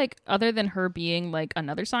don't feel like, other than her being like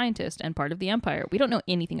another scientist and part of the Empire, we don't know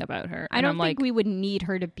anything about her. I don't think we would need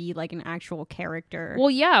her to be like an actual character. Well,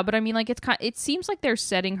 yeah, but I mean, like it seems like they're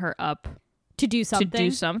setting her up to do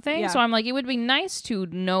something. Yeah. So I'm like, it would be nice to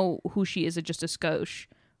know who she is, just a skosh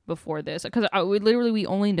before this, because we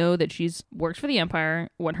only know that she's worked for the Empire,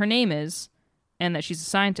 what her name is, and that she's a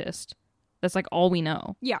scientist. That's like all we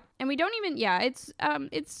know. Yeah, and we don't even. Yeah, it's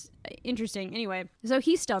interesting. Anyway, so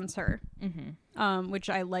he stuns her, which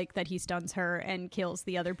I like that he stuns her and kills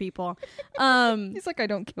the other people. He's like, I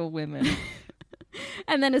don't kill women.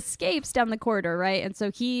 And then escapes down the corridor, right? And so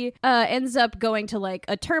he ends up going to like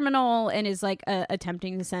a terminal and is like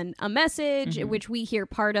attempting to send a message, which we hear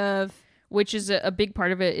part of. Which is a big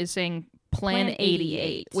part of it is saying Plan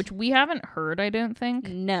 88, which we haven't heard, I don't think.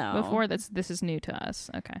 No. Before. This is new to us.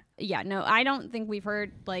 Okay. Yeah, no, I don't think we've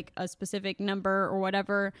heard like a specific number or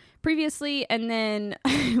whatever previously. And then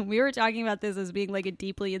we were talking about this as being like a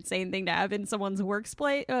deeply insane thing to have in someone's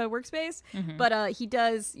workspace. But he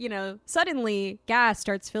does, suddenly gas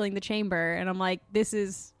starts filling the chamber. And I'm like, this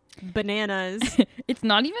is bananas. It's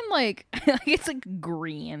not even like, it's like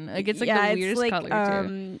green. Like it's like the weirdest color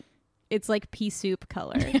too. It's like pea soup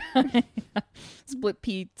color. Split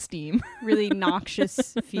pea steam. Really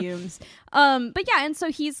noxious fumes. But yeah, and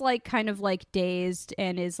so he's like kind of like dazed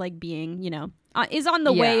and is like being, is on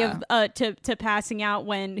the way of to passing out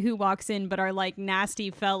when who walks in but our like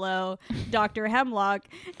nasty fellow Dr. Hemlock.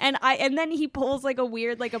 And then he pulls like a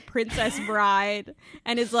weird like a Princess Bride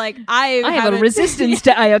and is like, I have a resistance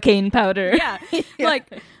to iocane powder. Yeah.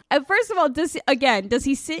 Like first of all, does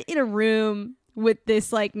he sit in a room with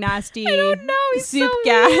this like nasty soup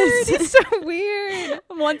gas? It's so weird.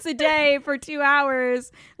 Once a day for 2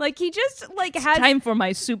 hours. Like he just like has time for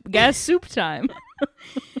my soup time.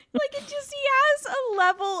 Like he has a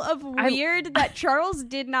level of weird that Charles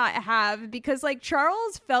did not have, because like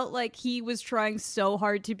Charles felt like he was trying so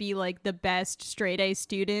hard to be like the best straight A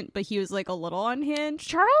student, but he was like a little unhinged.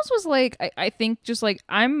 Charles was like, I think just like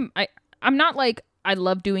I'm not like I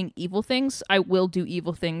love doing evil things. I will do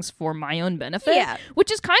evil things for my own benefit. Yeah.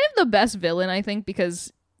 Which is kind of the best villain, I think,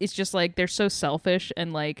 because it's just like they're so selfish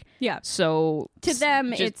and like so to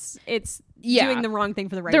them it's doing the wrong thing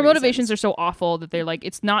for the right their reasons. Motivations are so awful that they're like,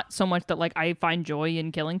 it's not so much that like I find joy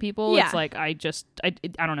in killing people. It's like I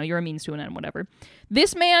don't know, you're a means to an end, whatever.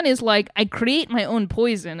 This man is like, I create my own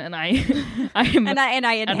poison and I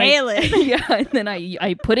inhale it. Yeah, and then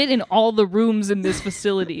I put it in all the rooms in this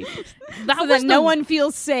facility. That no one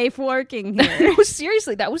feels safe working here. No,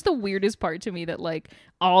 seriously, that was the weirdest part to me, that like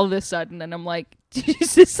all of a sudden, and I'm like,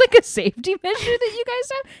 is this like a safety measure that you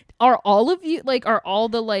guys have? Are all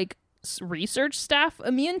the like research staff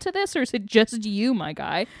immune to this, or is it just you, my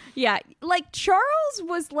guy? Yeah, like Charles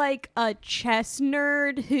was like a chess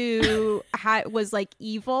nerd who was like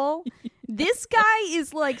evil. This guy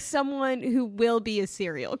is like someone who will be a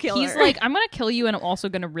serial killer. He's like, I'm gonna kill you and I'm also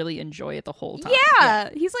gonna really enjoy it the whole time. Yeah.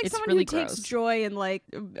 He's like someone really who takes joy in like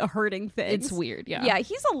hurting things. It's weird. Yeah,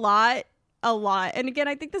 he's a lot. And again,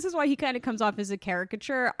 I think this is why he kind of comes off as a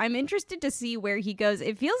caricature. I'm interested to see where he goes.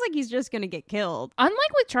 It feels like he's just going to get killed.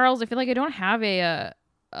 Unlike with Charles, I feel like I don't have a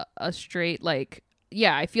straight like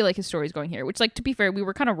yeah, I feel like his story's going here, which, like, to be fair, we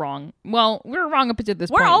were kind of wrong. Well, we were wrong up until this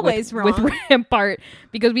point. We're always wrong. With Rampart,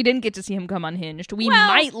 because we didn't get to see him come unhinged. We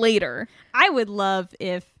might later. I would love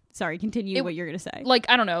if... Sorry, continue what you're going to say. Like,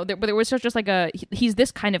 I don't know. But there was just like he's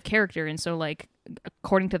this kind of character. And so, like,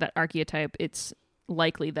 according to that archetype, it's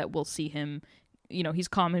likely that we'll see him, you know, he's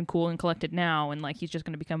calm and cool and collected now. And, like, he's just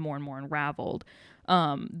going to become more and more unraveled.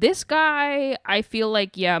 This guy, I feel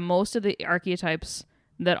like, yeah, most of the archetypes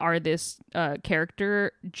that are this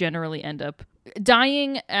character generally end up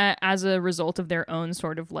dying as a result of their own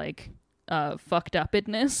sort of, like... fucked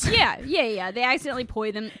upness. Yeah. They accidentally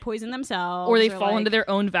poison themselves, or they fall into their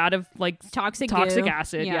own vat of like toxic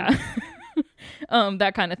acid. Yeah.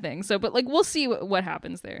 That kind of thing. So, but like we'll see what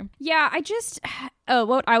happens there. Yeah,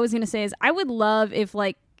 what I was gonna say is I would love if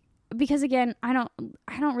like, because again, I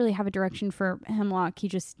don't really have a direction for Hemlock. He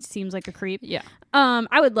just seems like a creep. Yeah.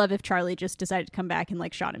 I would love if Charlie just decided to come back and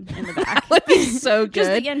like shot him in the back. That would be so good.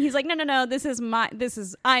 Just again, he's like, no,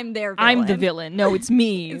 I'm their villain. I'm the villain. No, it's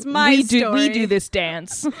me. It's my story. We do this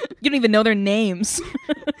dance. You don't even know their names.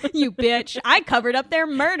 You bitch. I covered up their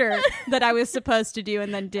murder that I was supposed to do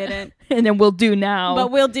and then didn't. And then we'll do now.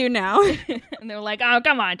 But we'll do now. And they're like, oh,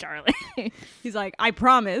 come on, Charlie. He's like, I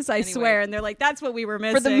promise, I swear. And they're like, that's what we were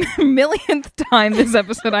missing. For the millionth time this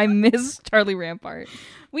episode, I miss Charlie Rampart.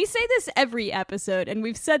 We say this every episode, and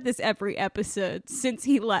we've said this every episode since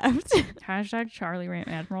he left. Hashtag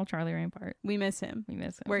Admiral Charlie Rampart. We miss him.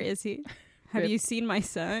 Where is he? Have you seen my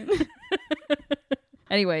son?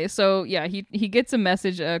 Anyway, so yeah, he gets a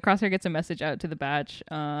message. Crosshair gets a message out to the Batch,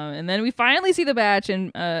 and then we finally see the Batch,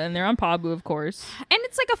 and they're on Pabu, of course. And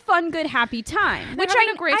it's like a fun, good, happy time. They're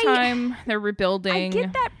having a great time. They're rebuilding. I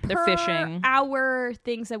get that. They're fishing. Our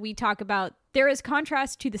things that we talk about, there is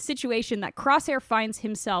contrast to the situation that Crosshair finds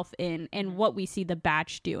himself in, and what we see the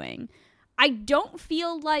Batch doing. I don't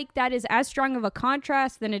feel like that is as strong of a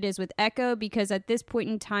contrast than it is with Echo, because at this point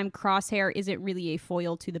in time, Crosshair isn't really a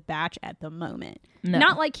foil to the Batch at the moment. No.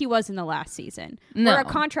 Not like he was in the last season. No. Where a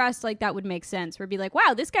contrast like that would make sense, where it'd be like,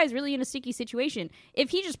 wow, this guy's really in a sticky situation.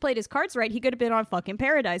 If he just played his cards right, he could have been on fucking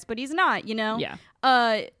Paradise, but he's not, you know? Yeah.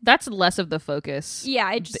 That's less of the focus.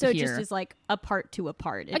 Yeah, it just is like a part to a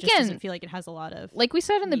part. It just doesn't feel like it has a lot of like we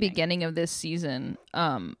said in the meaning. beginning of this season.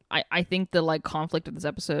 I think the like conflict of this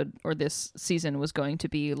episode or this season was going to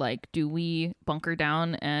be like, do we bunker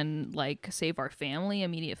down and like save our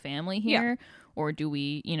immediate family here, or do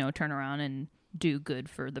we, you know, turn around and do good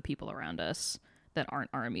for the people around us that aren't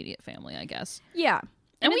our immediate family? I guess. Yeah.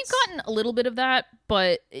 And we've gotten a little bit of that,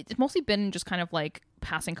 but it's mostly been just kind of like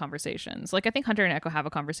passing conversations. Like I think Hunter and Echo have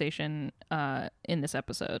a conversation in this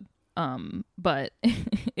episode. But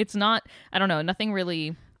it's not, I don't know, nothing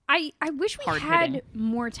really. I wish we had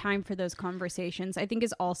more time for those conversations. I think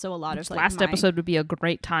is also a lot of like last episode would be a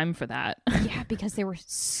great time for that. Yeah, because there was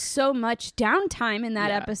so much downtime in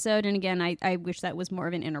that episode. And again, I wish that was more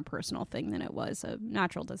of an interpersonal thing than it was a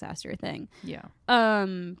natural disaster thing. Yeah.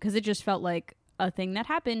 Because it just felt like a thing that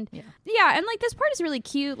happened. Yeah, and like this part is really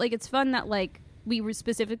cute. Like it's fun that like we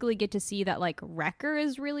specifically get to see that like Wrecker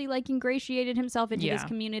is really like ingratiated himself into this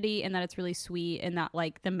community, and that it's really sweet, and that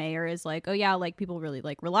like the mayor is like, oh yeah, like people really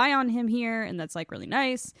like rely on him here, and that's like really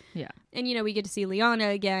nice. Yeah. And you know, we get to see Liana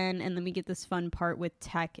again, and then we get this fun part with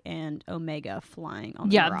Tech and Omega flying on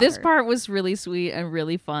the Marauder. This part was really sweet and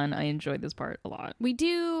really fun. I enjoyed this part a lot. We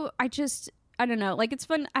do. I don't know, like it's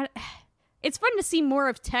fun. It's fun to see more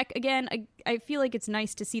of Tech again. I feel like it's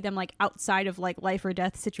nice to see them like outside of like life or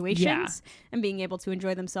death situations and being able to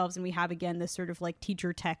enjoy themselves. And we have again this sort of like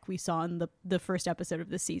teacher Tech we saw in the first episode of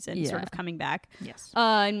the season sort of coming back. Yes.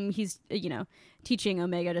 And he's, you know, teaching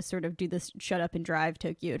Omega to sort of do this shut up and drive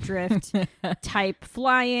Tokyo Drift type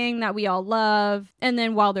flying that we all love. And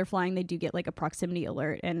then while they're flying, they do get like a proximity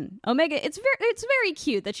alert. And Omega, it's very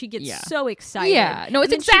cute that she gets so excited. Yeah. No,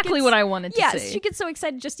 it's exactly what I wanted to say. Yes, she gets so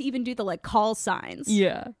excited just to even do the like call signs.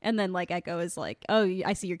 Yeah. And then like Echo is like, oh,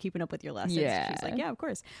 I see you're keeping up with your lessons. Yeah. She's like, yeah, of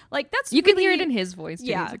course. Like that's you can hear it in his voice too.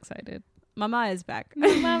 Yeah. He's excited. Mama is back.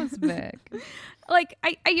 Mama's back. Like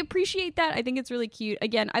I appreciate that. I think it's really cute.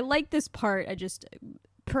 Again, I like this part. I just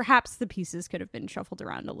perhaps the pieces could have been shuffled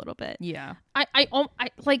around a little bit. Yeah. I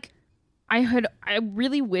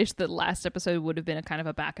really wish that last episode would have been a kind of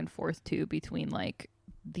a back and forth too between like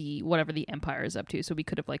the whatever the Empire is up to, so we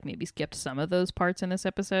could have like maybe skipped some of those parts in this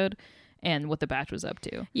episode and what the Batch was up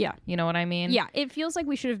to. Yeah. You know what I mean? Yeah. It feels like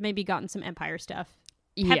we should have maybe gotten some Empire stuff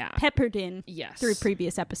peppered in through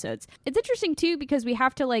previous episodes. It's interesting too because we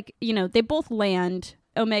have to like, you know, they both land.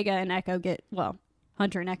 Omega and Echo get, well,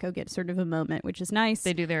 Hunter and Echo get sort of a moment, which is nice.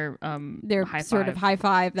 They do their high sort five. of high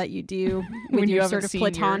five that you do with your sort of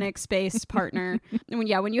platonic space partner.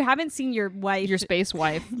 When you haven't seen your wife, your space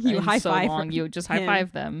wife, you in high so five long, you just high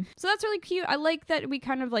five them. So that's really cute. I like that we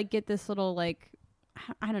kind of like get this little like,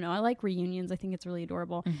 I don't know. I like reunions. I think it's really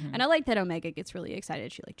adorable. And I like that Omega gets really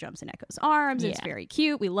excited. She like jumps in Echo's arms. It's very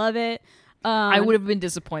cute. We love it. I would have been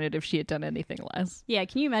disappointed if she had done anything less. Yeah,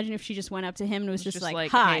 can you imagine if she just went up to him and was just like,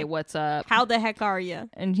 "Hi, hey, what's up? How the heck are you?"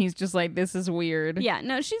 And he's just like, "This is weird." Yeah,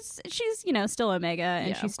 no, she's still Omega,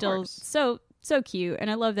 and she's still so cute. And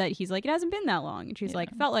I love that he's like, "It hasn't been that long," and she's like,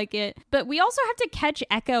 "Felt like it." But we also have to catch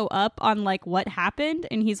Echo up on like what happened,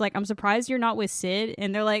 and he's like, "I'm surprised you're not with Sid,"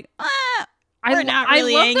 and they're like, we're not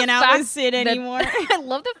really hanging out with Sid anymore. I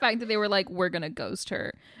love the fact that they were like, we're going to ghost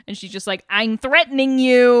her. And she's just like, I'm threatening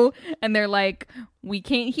you. And they're like, we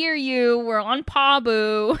can't hear you. We're on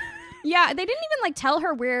Pabu. Yeah, they didn't even like tell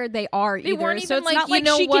her where they are either. They weren't even so it's like, not like you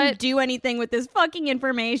know she what? can do anything with this fucking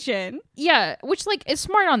information. Yeah, which like is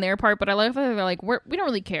smart on their part, but I love that they're like, we don't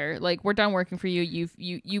really care. Like, we're done working for you.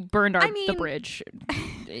 You burned the bridge.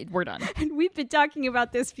 We're done. And we've been talking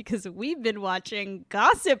about this because we've been watching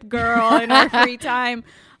Gossip Girl in our free time.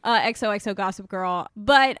 XOXO Gossip Girl.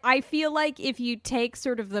 But I feel like if you take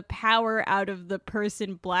sort of the power out of the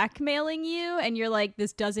person blackmailing you and you're like,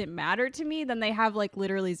 this doesn't matter to me, then they have like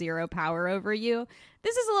literally zero power over you.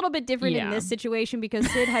 This is a little bit different in this situation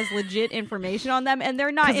because Sid has legit information on them and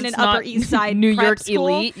they're not in an Upper East Side New prep York school.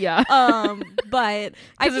 elite. Yeah. But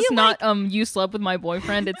I feel it's like not you slept with my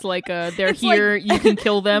boyfriend. It's like they're here, like, you can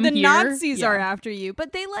kill them. The here. Nazis are after you.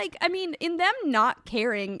 But they like, I mean, in them not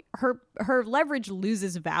caring, her leverage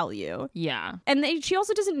loses value. Yeah. And she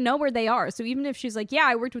also doesn't know where they are. So even if she's like, yeah,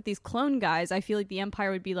 I worked with these clone guys, I feel like the Empire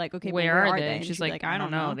would be like, okay, where are they? And she's like, I don't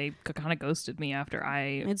know. They kind of ghosted me after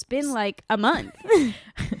I... It's been like a month.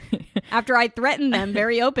 After I threatened them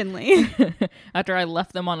very openly. After I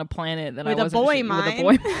left them on a planet that with I wasn't... With a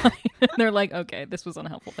boy mine. They're like, okay, this was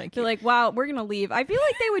unhelpful. Thank you. They're like, wow, we're going to leave. I feel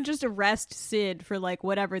like they would just arrest Sid for like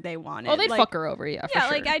whatever they wanted. Oh, they'd like, fuck her over, yeah, for sure.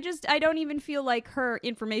 Like I don't even feel like her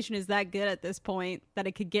information is that good at this point that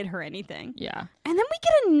it could get her anything. Yeah. And then we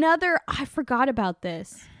get another, I forgot about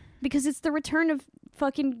this because it's the return of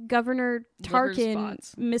fucking Governor Tarkin,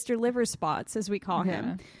 Mr. Liver Spots, as we call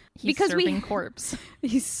him. He's because serving corpse.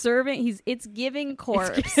 It's giving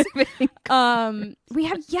corpse. We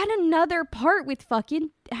have yet another part with fucking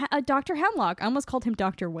Dr. Hemlock. I almost called him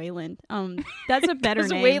Dr. Wayland. That's a better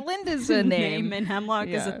name. Wayland is a name. And Hemlock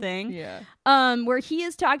is a thing. Yeah. Where he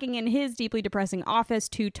is talking in his deeply depressing office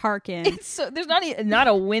to Tarkin. There's not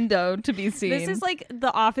a window to be seen. This is like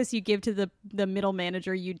the office you give to the middle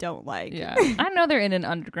manager you don't like. Yeah. I know they're in an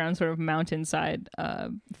underground sort of mountainside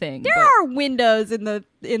thing. There are windows in the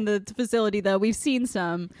facility though. We've seen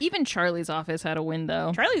some. Even Charlie's office had a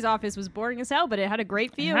window. Charlie's office was boring as hell, but it had a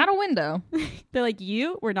great view. It had a window. They're like,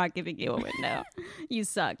 we're not giving you a window. You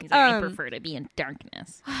suck. He's like, I prefer to be in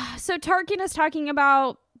darkness. So Tarkin is talking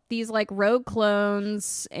about these like rogue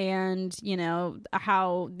clones and, you know,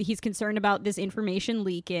 how he's concerned about this information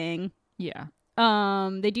leaking. Yeah.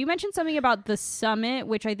 They do mention something about the summit,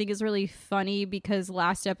 which I think is really funny because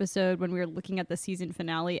last episode when we were looking at the season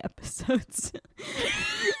finale episodes,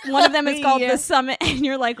 one of them is called the summit and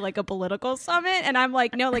you're like a political summit. And I'm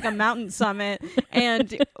like, no, like a mountain summit.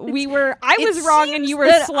 And I was wrong and you were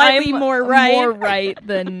slightly more right. More right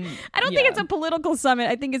than... I don't think it's a political summit.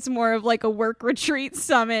 I think it's more of like a work retreat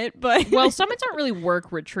summit, but... Well, summits aren't really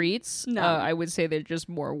work retreats. No. I would say they're just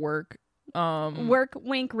more work. Work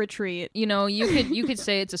wink retreat. You know, you could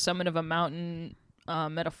say it's a summit of a mountain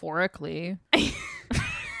metaphorically.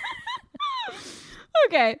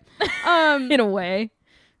 Okay. In a way,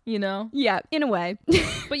 you know? Yeah, in a way.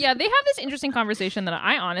 But yeah, they have this interesting conversation that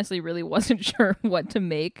I honestly really wasn't sure what to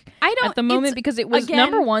make at the moment because it was, again,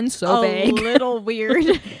 number one, so a vague. Little weird.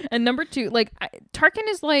 And number two, like, Tarkin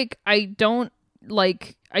is like, I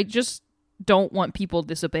just don't want people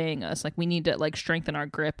disobeying us. Like, we need to like strengthen our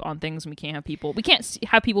grip on things, and we can't have people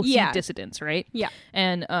see dissidents, right? Yeah.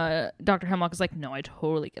 And Dr. Hemlock is like, no, I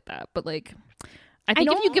totally get that, but like, I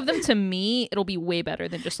think if you give them to me, it'll be way better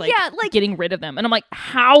than just like getting rid of them. And I'm like,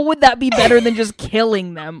 how would that be better than just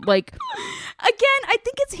killing them? Like, again, I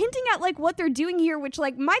think it's hinting at like what they're doing here, which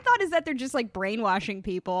like my thought is that they're just like brainwashing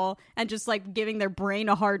people and just like giving their brain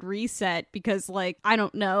a hard reset because like, I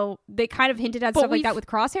don't know, they kind of hinted at stuff like that with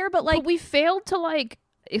Crosshair, but we failed to like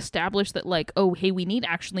establish that like, oh, hey, we need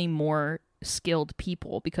actually more skilled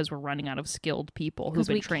people because we're running out of skilled people who've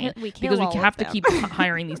been trained because we have to keep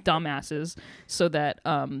hiring these dumbasses so that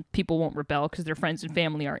people won't rebel because their friends and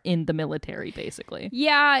family are in the military basically.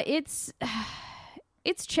 Yeah, it's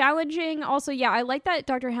it's challenging. Also, yeah, I like that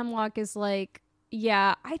Dr. Hemlock is like,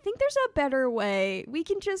 yeah, I think there's a better way. We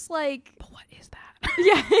can just like... But what is that?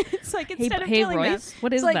 Yeah, it's like instead of killing Royce, them,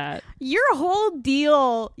 what is like, that? Your whole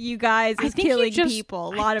deal, you guys, is killing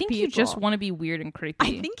people. A lot of people. You just want to be weird and creepy.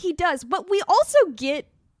 I think he does, but we also get.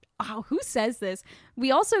 Oh, who says this?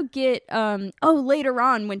 We also get. Later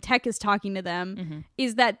on when Tech is talking to them,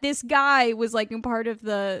 is that this guy was like a part of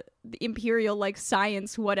the Imperial like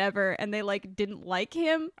science whatever, and they like didn't like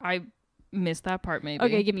him. I missed that part maybe.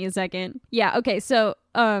 Okay, give me a second. Yeah, okay, so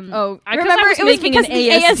I remember was it was making because an the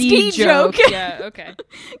ASD joke. Yeah, okay.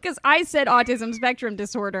 Because I said autism spectrum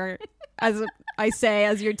disorder as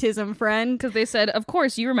your TISM friend. Because they said, of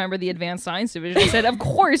course, you remember the advanced science division. I said, of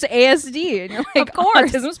course, ASD. And you're like, of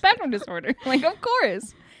course. Autism spectrum disorder. Like, of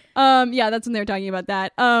course. Yeah, that's when they were talking about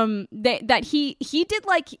that. That he did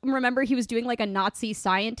like, remember he was doing like a Nazi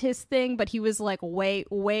scientist thing, but he was like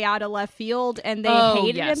way out of left field, and they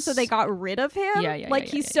hated him, so they got rid of him. Like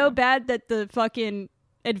he's so bad that the fucking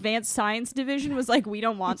advanced science division was like, we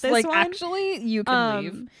don't want this like, one. Actually, you can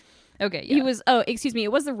leave. Okay, yeah. He was,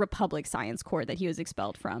 it was the Republic Science Corps that he was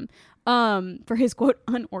expelled from for his, quote,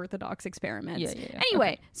 unorthodox experiments. Yeah.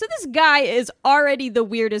 Anyway, so this guy is already the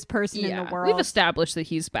weirdest person in the world. We've established that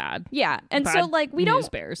he's bad. Yeah, and bad so, like, we don't...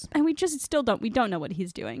 bears. And we just still don't... We don't know what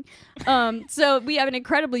he's doing. So we have an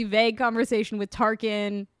incredibly vague conversation with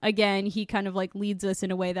Tarkin. Again, he kind of, like, leads us in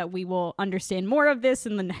a way that we will understand more of this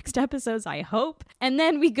in the next episodes, I hope. And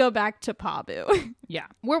then we go back to Pabu. Yeah,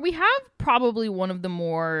 where we have probably one of the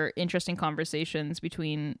more interesting conversations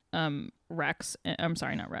between Rex. I'm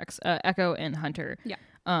sorry, not Rex. Echo and Hunter. Yeah.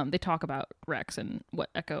 They talk about Rex and what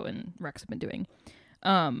Echo and Rex have been doing.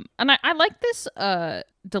 And I like this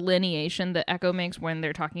delineation that Echo makes when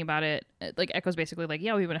they're talking about it. Like, Echo's basically like,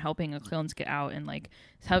 yeah, we've been helping the clones get out and like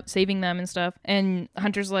saving them and stuff. And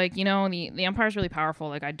Hunter's like, you know, the Empire's really powerful.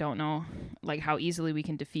 Like, I don't know like how easily we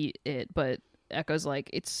can defeat it. But Echo's like,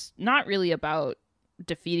 it's not really about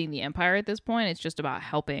defeating the Empire at this point. It's just about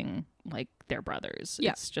helping like their brothers.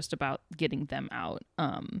 Yeah. It's just about getting them out.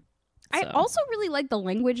 I also really like the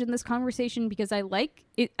language in this conversation because I like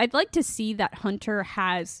it. I'd like to see that Hunter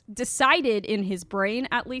has decided in his brain,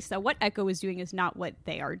 at least, that what Echo is doing is not what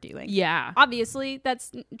they are doing. Yeah. Obviously,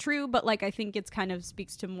 that's true, but like I think it's kind of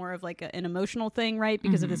speaks to more of like an emotional thing, right?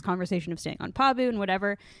 Because of this conversation of staying on Pabu and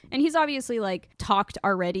whatever. And he's obviously like talked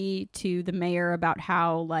already to the mayor about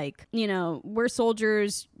how like, you know, we're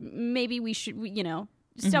soldiers. Maybe we should, you know,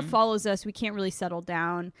 stuff follows us. We can't really settle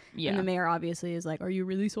down. Yeah. And the mayor obviously is like, "Are you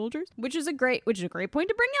really soldiers?" Which is a great point to bring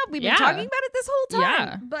up. We've been talking about it this whole time.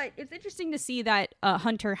 Yeah. But it's interesting to see that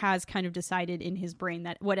Hunter has kind of decided in his brain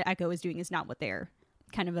that what Echo is doing is not what they're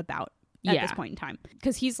kind of about at this point in time.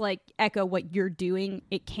 Because he's like, Echo, what you're doing,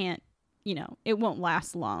 it can't, you know, it won't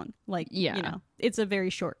last long. Like, you know, it's a very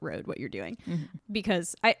short road what you're doing.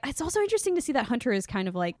 Because it's also interesting to see that Hunter is kind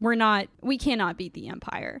of like, we cannot beat the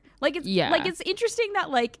Empire. Like, it's like, it's interesting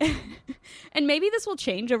that like, and maybe this will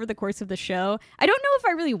change over the course of the show. I don't know if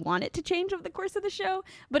I really want it to change over the course of the show,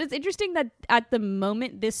 but it's interesting that at the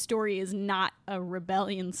moment, this story is not a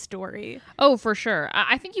rebellion story. Oh, for sure.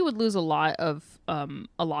 I think you would lose a lot of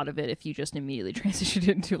it if you just immediately transitioned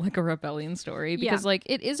into like a rebellion story, because like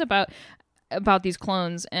it is about these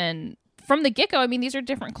clones, and from the get-go, I mean, these are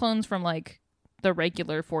different clones from like the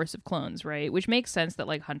regular force of clones, right? Which makes sense that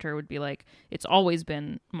like Hunter would be like, it's always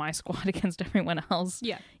been my squad against everyone else.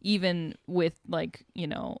 Yeah. Even with like, you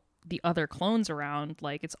know, the other clones around,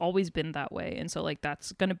 like it's always been that way. And so like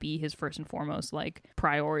that's gonna be his first and foremost like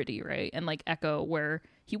priority, right? And like Echo, where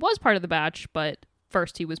he was part of the batch, but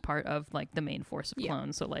first he was part of like the main force of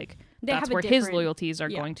clones. So like that's where his loyalties are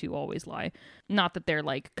going to always lie. Not that they're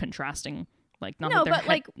like contrasting, like not that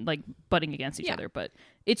they're like butting against each other, but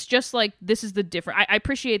it's just like this is the different. I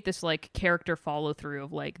appreciate this like character follow through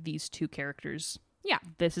of like these two characters. Yeah,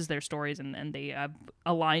 this is their stories, and they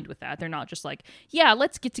aligned with that. They're not just like, yeah,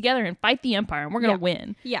 let's get together and fight the Empire and we're gonna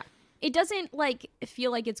win. Yeah. It doesn't like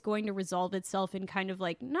feel like it's going to resolve itself in kind of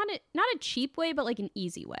like not a cheap way, but like an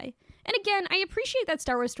easy way. And again, I appreciate that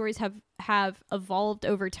Star Wars stories have evolved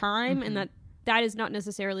over time, and that is not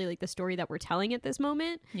necessarily like the story that we're telling at this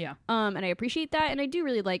moment. Yeah. And I appreciate that, and I do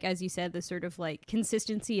really like, as you said, the sort of like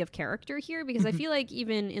consistency of character here, because I feel like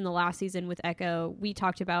even in the last season with Echo, we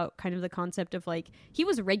talked about kind of the concept of like he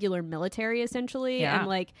was regular military essentially, and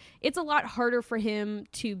like it's a lot harder for him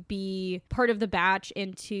to be part of the batch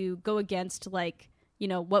and to go against like, you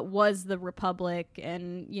know, what was the Republic,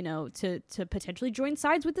 and, you know, to potentially join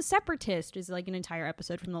sides with the Separatist is like an entire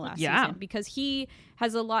episode from the last season, because he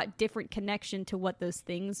has a lot different connection to what those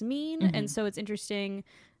things mean. And so it's interesting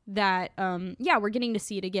that we're getting to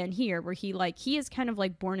see it again here, where he is kind of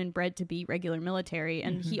like born and bred to be regular military,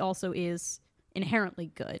 and he also is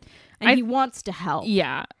inherently good, and he wants to help.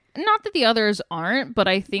 Yeah. Not that the others aren't, but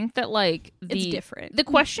I think that like it's different. The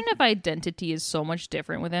question of identity is so much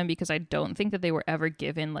different with them, because I don't think that they were ever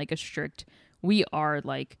given like a strict, we are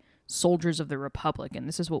like soldiers of the Republic and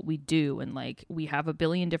this is what we do, and like we have a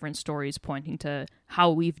billion different stories pointing to how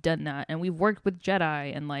we've done that, and we've worked with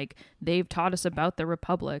Jedi, and like they've taught us about the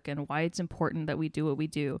Republic and why it's important that we do what we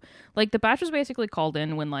do. Like the batch was basically called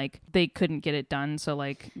in when like they couldn't get it done, so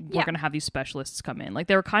like we're gonna have these specialists come in. Like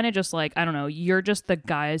they were kind of just like, I don't know, you're just the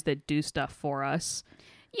guys that do stuff for us.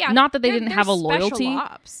 Yeah, not that they didn't have a loyalty.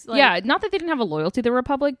 Ops. Like, not that they didn't have a loyalty to the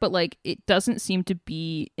Republic, but like it doesn't seem to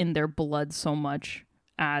be in their blood so much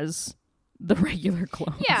as the regular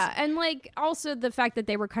clones. Yeah, and like also the fact that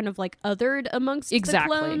they were kind of like othered amongst the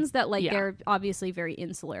clones, that like they're obviously very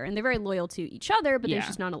insular and they're very loyal to each other, but there's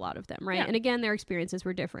just not a lot of them, right? Yeah. And again, their experiences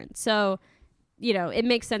were different. So, you know, it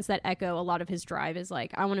makes sense that Echo, a lot of his drive is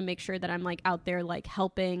like, I want to make sure that I'm like out there like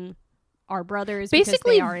helping our brothers,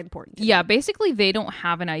 basically, because they are important to them. Basically they don't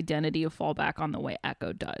have an identity of fallback on the way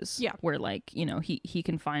Echo does. Yeah. Where like, you know, he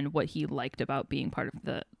can find what he liked about being part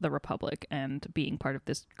of the Republic and being part of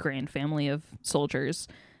this grand family of soldiers.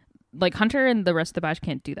 Like Hunter and the rest of the batch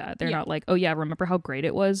can't do that. They're not like, oh yeah, remember how great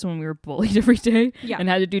it was when we were bullied every day and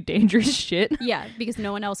had to do dangerous shit? Yeah, because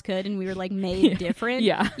no one else could and we were like made different.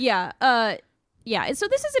 Yeah. Yeah. So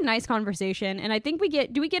this is a nice conversation, and I think we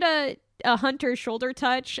get a Hunter shoulder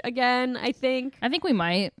touch again. I think we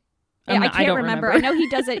might. I can't remember. I know he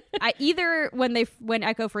does it either when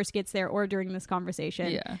Echo first gets there or during this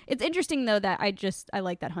conversation. Yeah. It's interesting though that I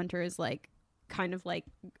like that Hunter is like kind of like,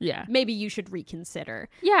 maybe you should reconsider.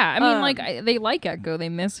 Yeah, I mean they like Echo, they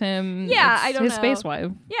miss him. Yeah, I don't know. His space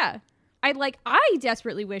wife. Yeah. I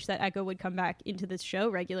desperately wish that Echo would come back into this show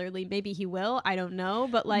regularly. Maybe he will. I don't know.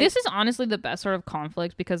 But like, this is honestly the best sort of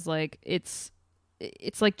conflict, because like it's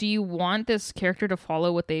like, do you want this character to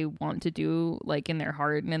follow what they want to do, like in their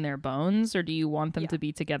heart and in their bones, or do you want them to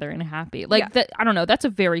be together and happy? Like that, I don't know. That's a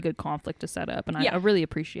very good conflict to set up, and I really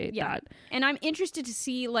appreciate that. And I'm interested to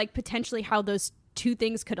see like potentially how those two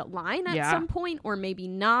things could align at some point, or maybe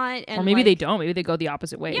not, and or maybe they don't. Maybe they go the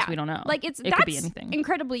opposite ways. We don't know. Like it could be anything.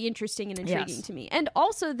 Incredibly interesting and intriguing to me. And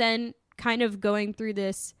also then kind of going through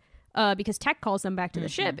this. Because Tech calls them back to the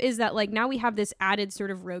ship, is that like now we have this added sort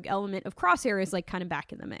of rogue element of Crosshair is like kind of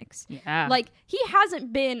back in the mix. Yeah. Like he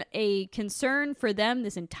hasn't been a concern for them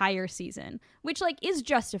this entire season, which like is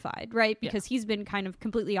justified, right? Because he's been kind of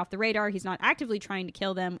completely off the radar. He's not actively trying to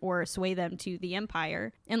kill them or sway them to the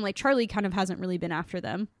Empire. And like Charlie kind of hasn't really been after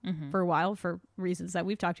them for a while for reasons that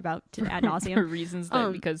we've talked about to ad nauseum. For reasons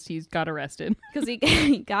that because he's got arrested. Because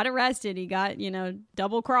he got arrested. He got, you know,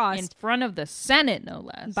 double crossed. In front of the Senate, no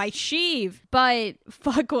less. By Sheev. But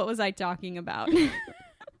fuck, what was I talking about?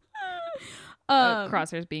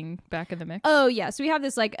 Crosshair's being back in the mix. Oh yeah, so we have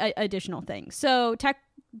this like additional thing. So Tech,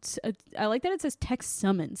 I like that it says Tech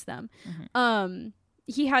summons them.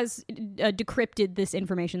 He has decrypted this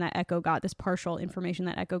information that Echo got, this partial information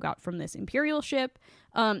that Echo got from this Imperial ship,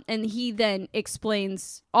 and he then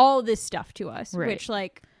explains all this stuff to us, which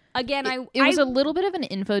like. Again, it was a little bit of an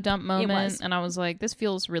info dump moment, and I was like, this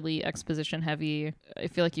feels really exposition heavy. I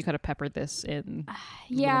feel like you could have peppered this in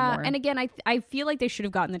yeah, and again, I feel like they should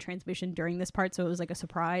have gotten the transmission during this part, so it was like a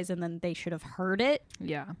surprise, and then they should have heard it.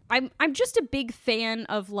 Yeah. I'm just a big fan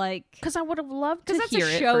of like... Because I would have loved to hear it, because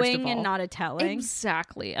that's a showing and not a telling.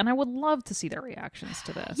 Exactly, and I would love to see their reactions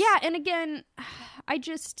to this. Yeah, and again, I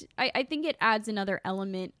think it adds another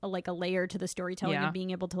element, like a layer to the storytelling of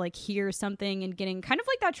being able to like hear something and getting kind of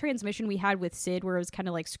like that transmission we had with Sid where it was kind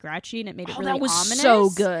of like scratchy and it made it really ominous. That was so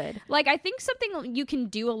good. Like I think something you can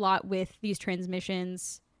do a lot with these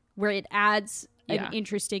transmissions where it adds an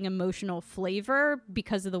interesting emotional flavor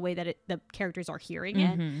because of the way that the characters are hearing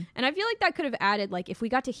it. And I feel like that could have added, like if we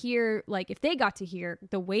got to hear, like if they got to hear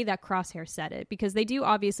the way that Crosshair said it, because they do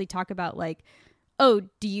obviously talk about like, oh,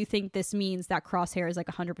 do you think this means that Crosshair is like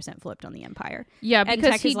 100% flipped on the Empire? Yeah, because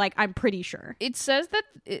and Tech is like, I'm pretty sure. It says that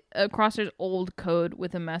Crosshair's old code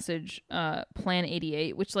with a message, Plan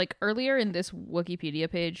 88, which like earlier in this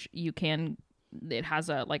Wikipedia page, it has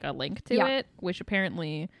a link to it, which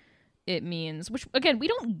apparently it means, which again, we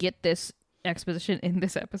don't get this exposition in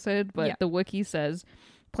this episode, but the wiki says,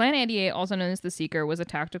 Plan 88, also known as the Seeker, was a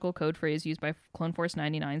tactical code phrase used by Clone Force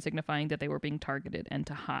 99 signifying that they were being targeted and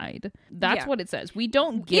to hide. That's what it says. We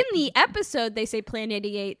don't get... In the episode, they say Plan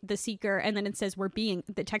 88, the Seeker, and then it says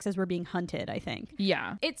the text says we're being hunted, I think.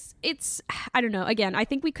 Yeah. It's I don't know. Again, I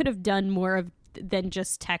think we could have done more of than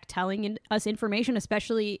just tech telling us information,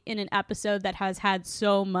 especially in an episode that has had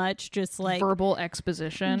so much just like verbal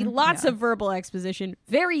exposition, lots of verbal exposition,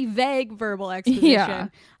 very vague verbal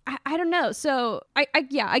exposition. I don't know. So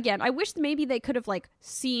again, I wish maybe they could have like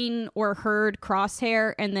seen or heard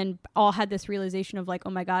Crosshair and then all had this realization of like, oh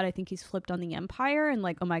my God, I think he's flipped on the Empire, and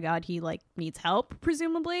like, oh my God, he like needs help,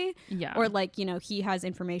 presumably. Yeah. Or like, you know, he has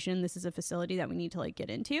information. This is a facility that we need to like get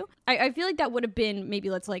into. I feel like that would have been maybe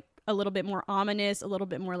let's like a little bit more ominous, a little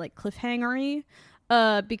bit more like cliffhanger-y.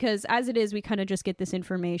 Because as it is, we kind of just get this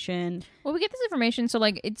information. Well, we get this information. So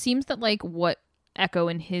like, it seems that like what Echo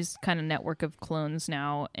and his kind of network of clones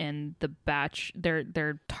now and the batch,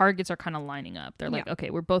 their targets are kind of lining up. They're like, okay,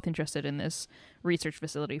 we're both interested in this research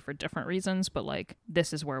facility for different reasons, but like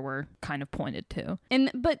this is where we're kind of pointed to.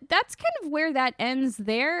 But that's kind of where that ends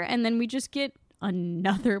there, and then we just get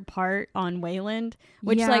another part on Wayland,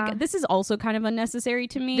 which like this is also kind of unnecessary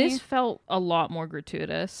to me. This felt a lot more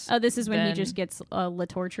gratuitous. Oh, this is when he just gets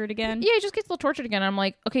tortured again. Yeah, he just gets tortured again. I'm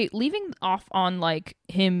like, okay, leaving off on like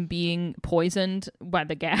him being poisoned by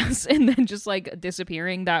the gas and then just like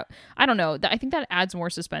disappearing. That I don't know. I think that adds more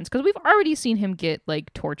suspense because we've already seen him get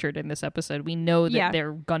like tortured in this episode. We know that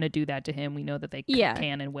they're gonna do that to him. We know that they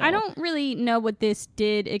can and will. I don't really know what this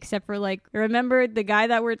did except for like remember the guy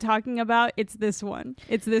that we're talking about. It's this one.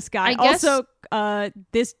 It's this guy. I guess, also,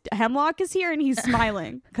 this Hemlock is here and he's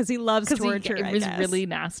smiling because he loves torture. It was really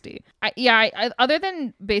nasty. I other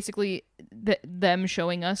than basically them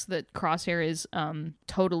showing us that Crosshair is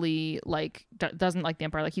totally like doesn't like the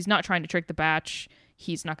Empire. Like he's not trying to trick the batch.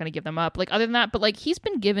 He's not going to give them up. Like other than that, but like he's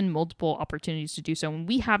been given multiple opportunities to do so, and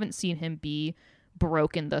we haven't seen him be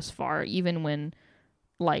broken thus far. Even when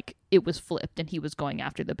like it was flipped and he was going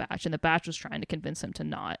after the batch and the batch was trying to convince him to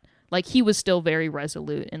not. Like he was still very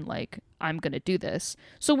resolute and like, I'm going to do this.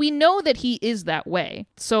 So we know that he is that way.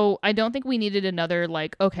 So I don't think we needed another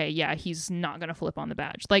like, okay, yeah, he's not going to flip on the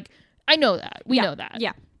batch. Like I know that. We know that.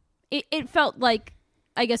 Yeah. It felt like,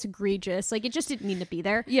 I guess, egregious. Like it just didn't need to be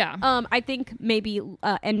there. Yeah. I think maybe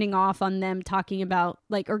ending off on them talking about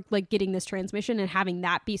like, or like getting this transmission and having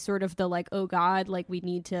that be sort of the like, oh God, like we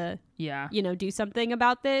need to, you know, do something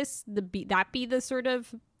about this. That be the sort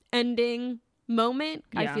of ending moment.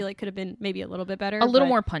 I feel like could have been maybe a little bit better. A little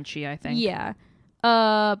more punchy, I think. Yeah.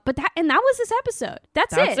 But that was this episode.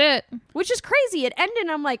 That's it. Which is crazy. It ended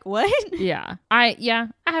and I'm like, what? Yeah. I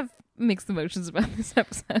have mixed emotions about this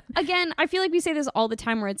episode. Again, I feel like we say this all the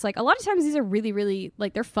time where it's like a lot of times these are really, really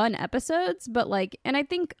like they're fun episodes, but like, and I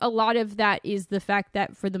think a lot of that is the fact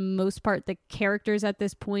that for the most part, the characters at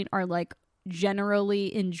this point are like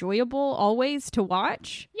generally enjoyable always to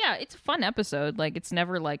watch. Yeah, it's a fun episode. Like it's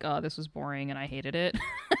never like, oh, this was boring and I hated it.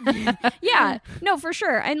 Yeah, no, for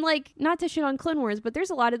sure. And like, not to shit on Clone Wars, but there's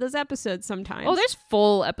a lot of those episodes sometimes. Oh, there's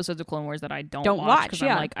full episodes of Clone Wars that I don't watch because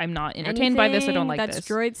I'm like, I'm not entertained by this. I don't like that's this.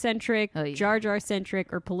 That's droid centric, Jar Jar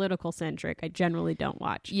centric, or political centric. I generally don't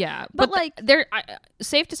watch. Yeah, but like,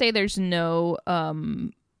 safe to say, there's no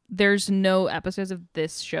episodes of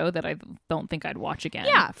this show that I don't think I'd watch again.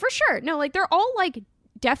 Yeah, for sure. No, like they're all like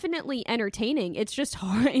definitely entertaining. It's just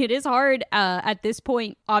hard. It is hard at this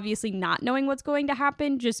point, obviously not knowing what's going to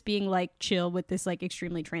happen, just being like chill with this like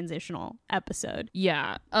extremely transitional episode.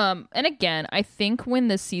 Yeah. And again, I think when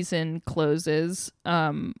the season closes,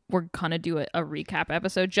 we're gonna do a recap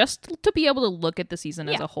episode just to be able to look at the season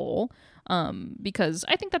as a whole. Because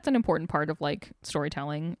I think that's an important part of like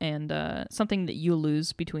storytelling and something that you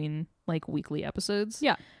lose between like weekly episodes.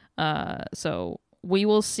 Yeah. So we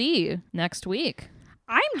will see next week.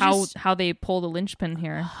 How they pull the linchpin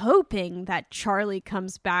here. Hoping that Charlie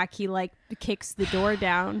comes back. He like kicks the door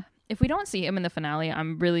down. If we don't see him in the finale,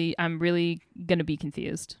 I'm really gonna be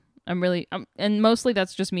confused. And mostly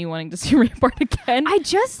that's just me wanting to see Rampart again.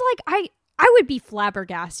 I would be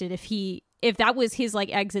flabbergasted if that was his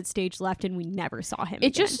like exit stage left and we never saw him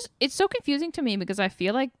again. It's so confusing to me because I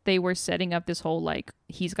feel like they were setting up this whole like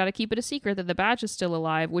he's got to keep it a secret that the batch is still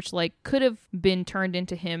alive, which like could have been turned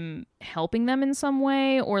into him helping them in some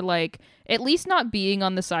way, or like at least not being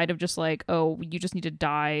on the side of just like, oh, you just need to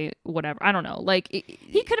die, whatever. I don't know. Like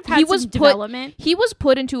he could have had some development. He was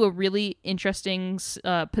put into a really interesting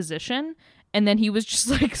position. And then he was just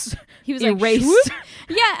like, he was erased. Like,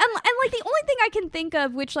 yeah, and like the only thing I can think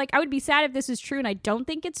of, which like I would be sad if this is true, and I don't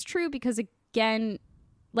think it's true because again,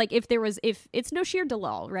 like if it's Noshir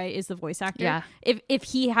Dalal, right, is the voice actor. Yeah. If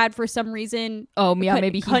he had for some reason,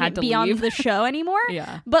 maybe he had to be leave on the show anymore.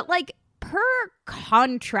 Yeah. But like per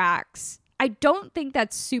contracts, I don't think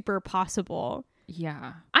that's super possible.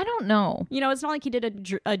 Yeah. I don't know. You know, it's not like he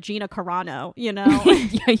did a Gina Carano, you know?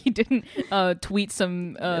 Yeah, he didn't tweet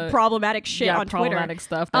some problematic shit on problematic Twitter.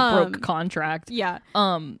 Stuff that broke contract. Yeah.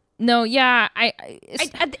 No, yeah, there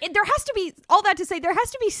has to be, all that to say, there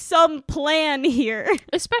has to be some plan here.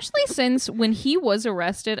 Especially since when he was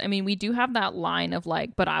arrested, I mean, we do have that line of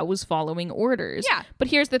like, but I was following orders. Yeah. But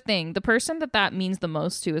here's the thing. The person that means the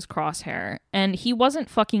most to is Crosshair. And he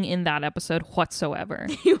wasn't fucking in that episode whatsoever.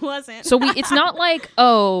 He wasn't. So it's not like,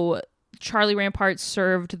 oh, Charlie Rampart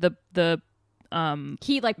served the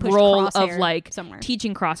he like pushed role Crosshair of like somewhere.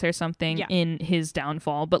 teaching Crosshair something in his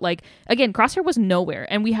downfall, but like again, Crosshair was nowhere,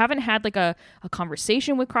 and we haven't had like a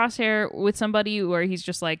conversation with Crosshair with somebody where he's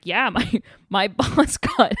just like, yeah, my boss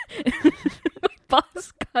got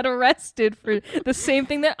arrested for the same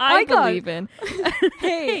thing that I believe in.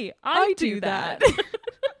 Hey, I do that.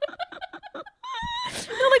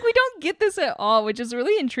 No, like we don't get this at all, which is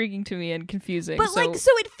really intriguing to me and confusing. But so it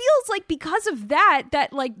feels like because of that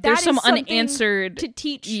there's is some something unanswered to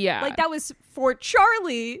teach. Yeah, like that was for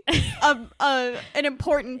Charlie an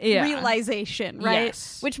important realization, right?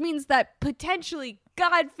 Yes. Which means that potentially,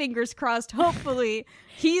 God, fingers crossed, hopefully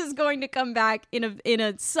he is going to come back in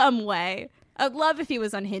a some way. I'd love if he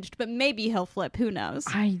was unhinged, but maybe he'll flip. Who knows?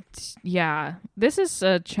 This is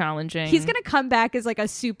challenging. He's gonna come back as like a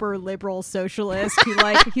super liberal socialist who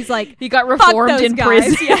he's like he got reformed in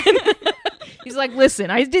prison. Yeah. He's like,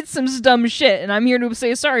 listen, I did some dumb shit, and I'm here to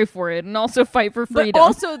say sorry for it, and also fight for freedom. But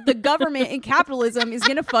also, the government and capitalism is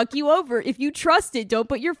gonna fuck you over if you trust it. Don't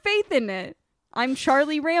put your faith in it. I'm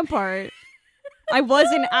Charlie Rampart. I was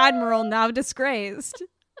an admiral, now disgraced.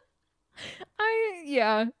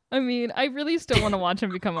 I mean, I really still want to watch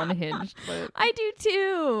him become unhinged. But I do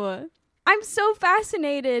too. I'm so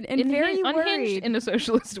fascinated and very unhinged worried. in a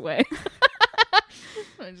socialist way.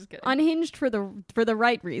 I'm just kidding. Unhinged for the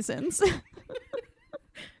right reasons.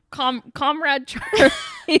 Comrade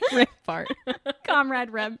Charlie Rampart.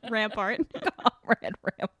 Comrade Rampart. Comrade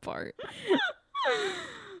Rampart.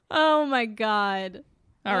 Oh my God.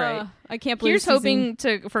 All right. I can't believe Here's hoping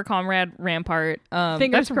for Comrade Rampart.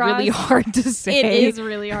 Fingers that's crossed. really hard to say. It is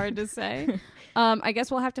really hard to say. I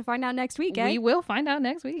guess we'll have to find out next week, eh? We will find out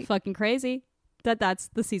next week. Fucking crazy. That's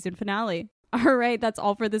the season finale. All right, that's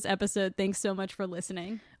all for this episode. Thanks so much for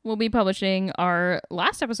listening. We'll be publishing our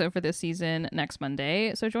last episode for this season next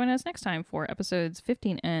Monday, so join us next time for episodes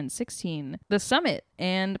 15 and 16, The Summit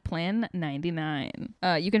and Plan 99.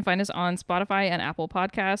 You can find us on Spotify and Apple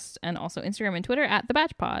Podcasts, and also Instagram and Twitter at The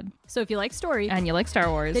Batch Pod. So if you like story And you like Star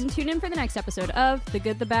Wars, then tune in for the next episode of The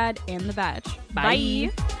Good, the Bad, and the Batch.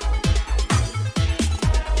 Bye. Bye.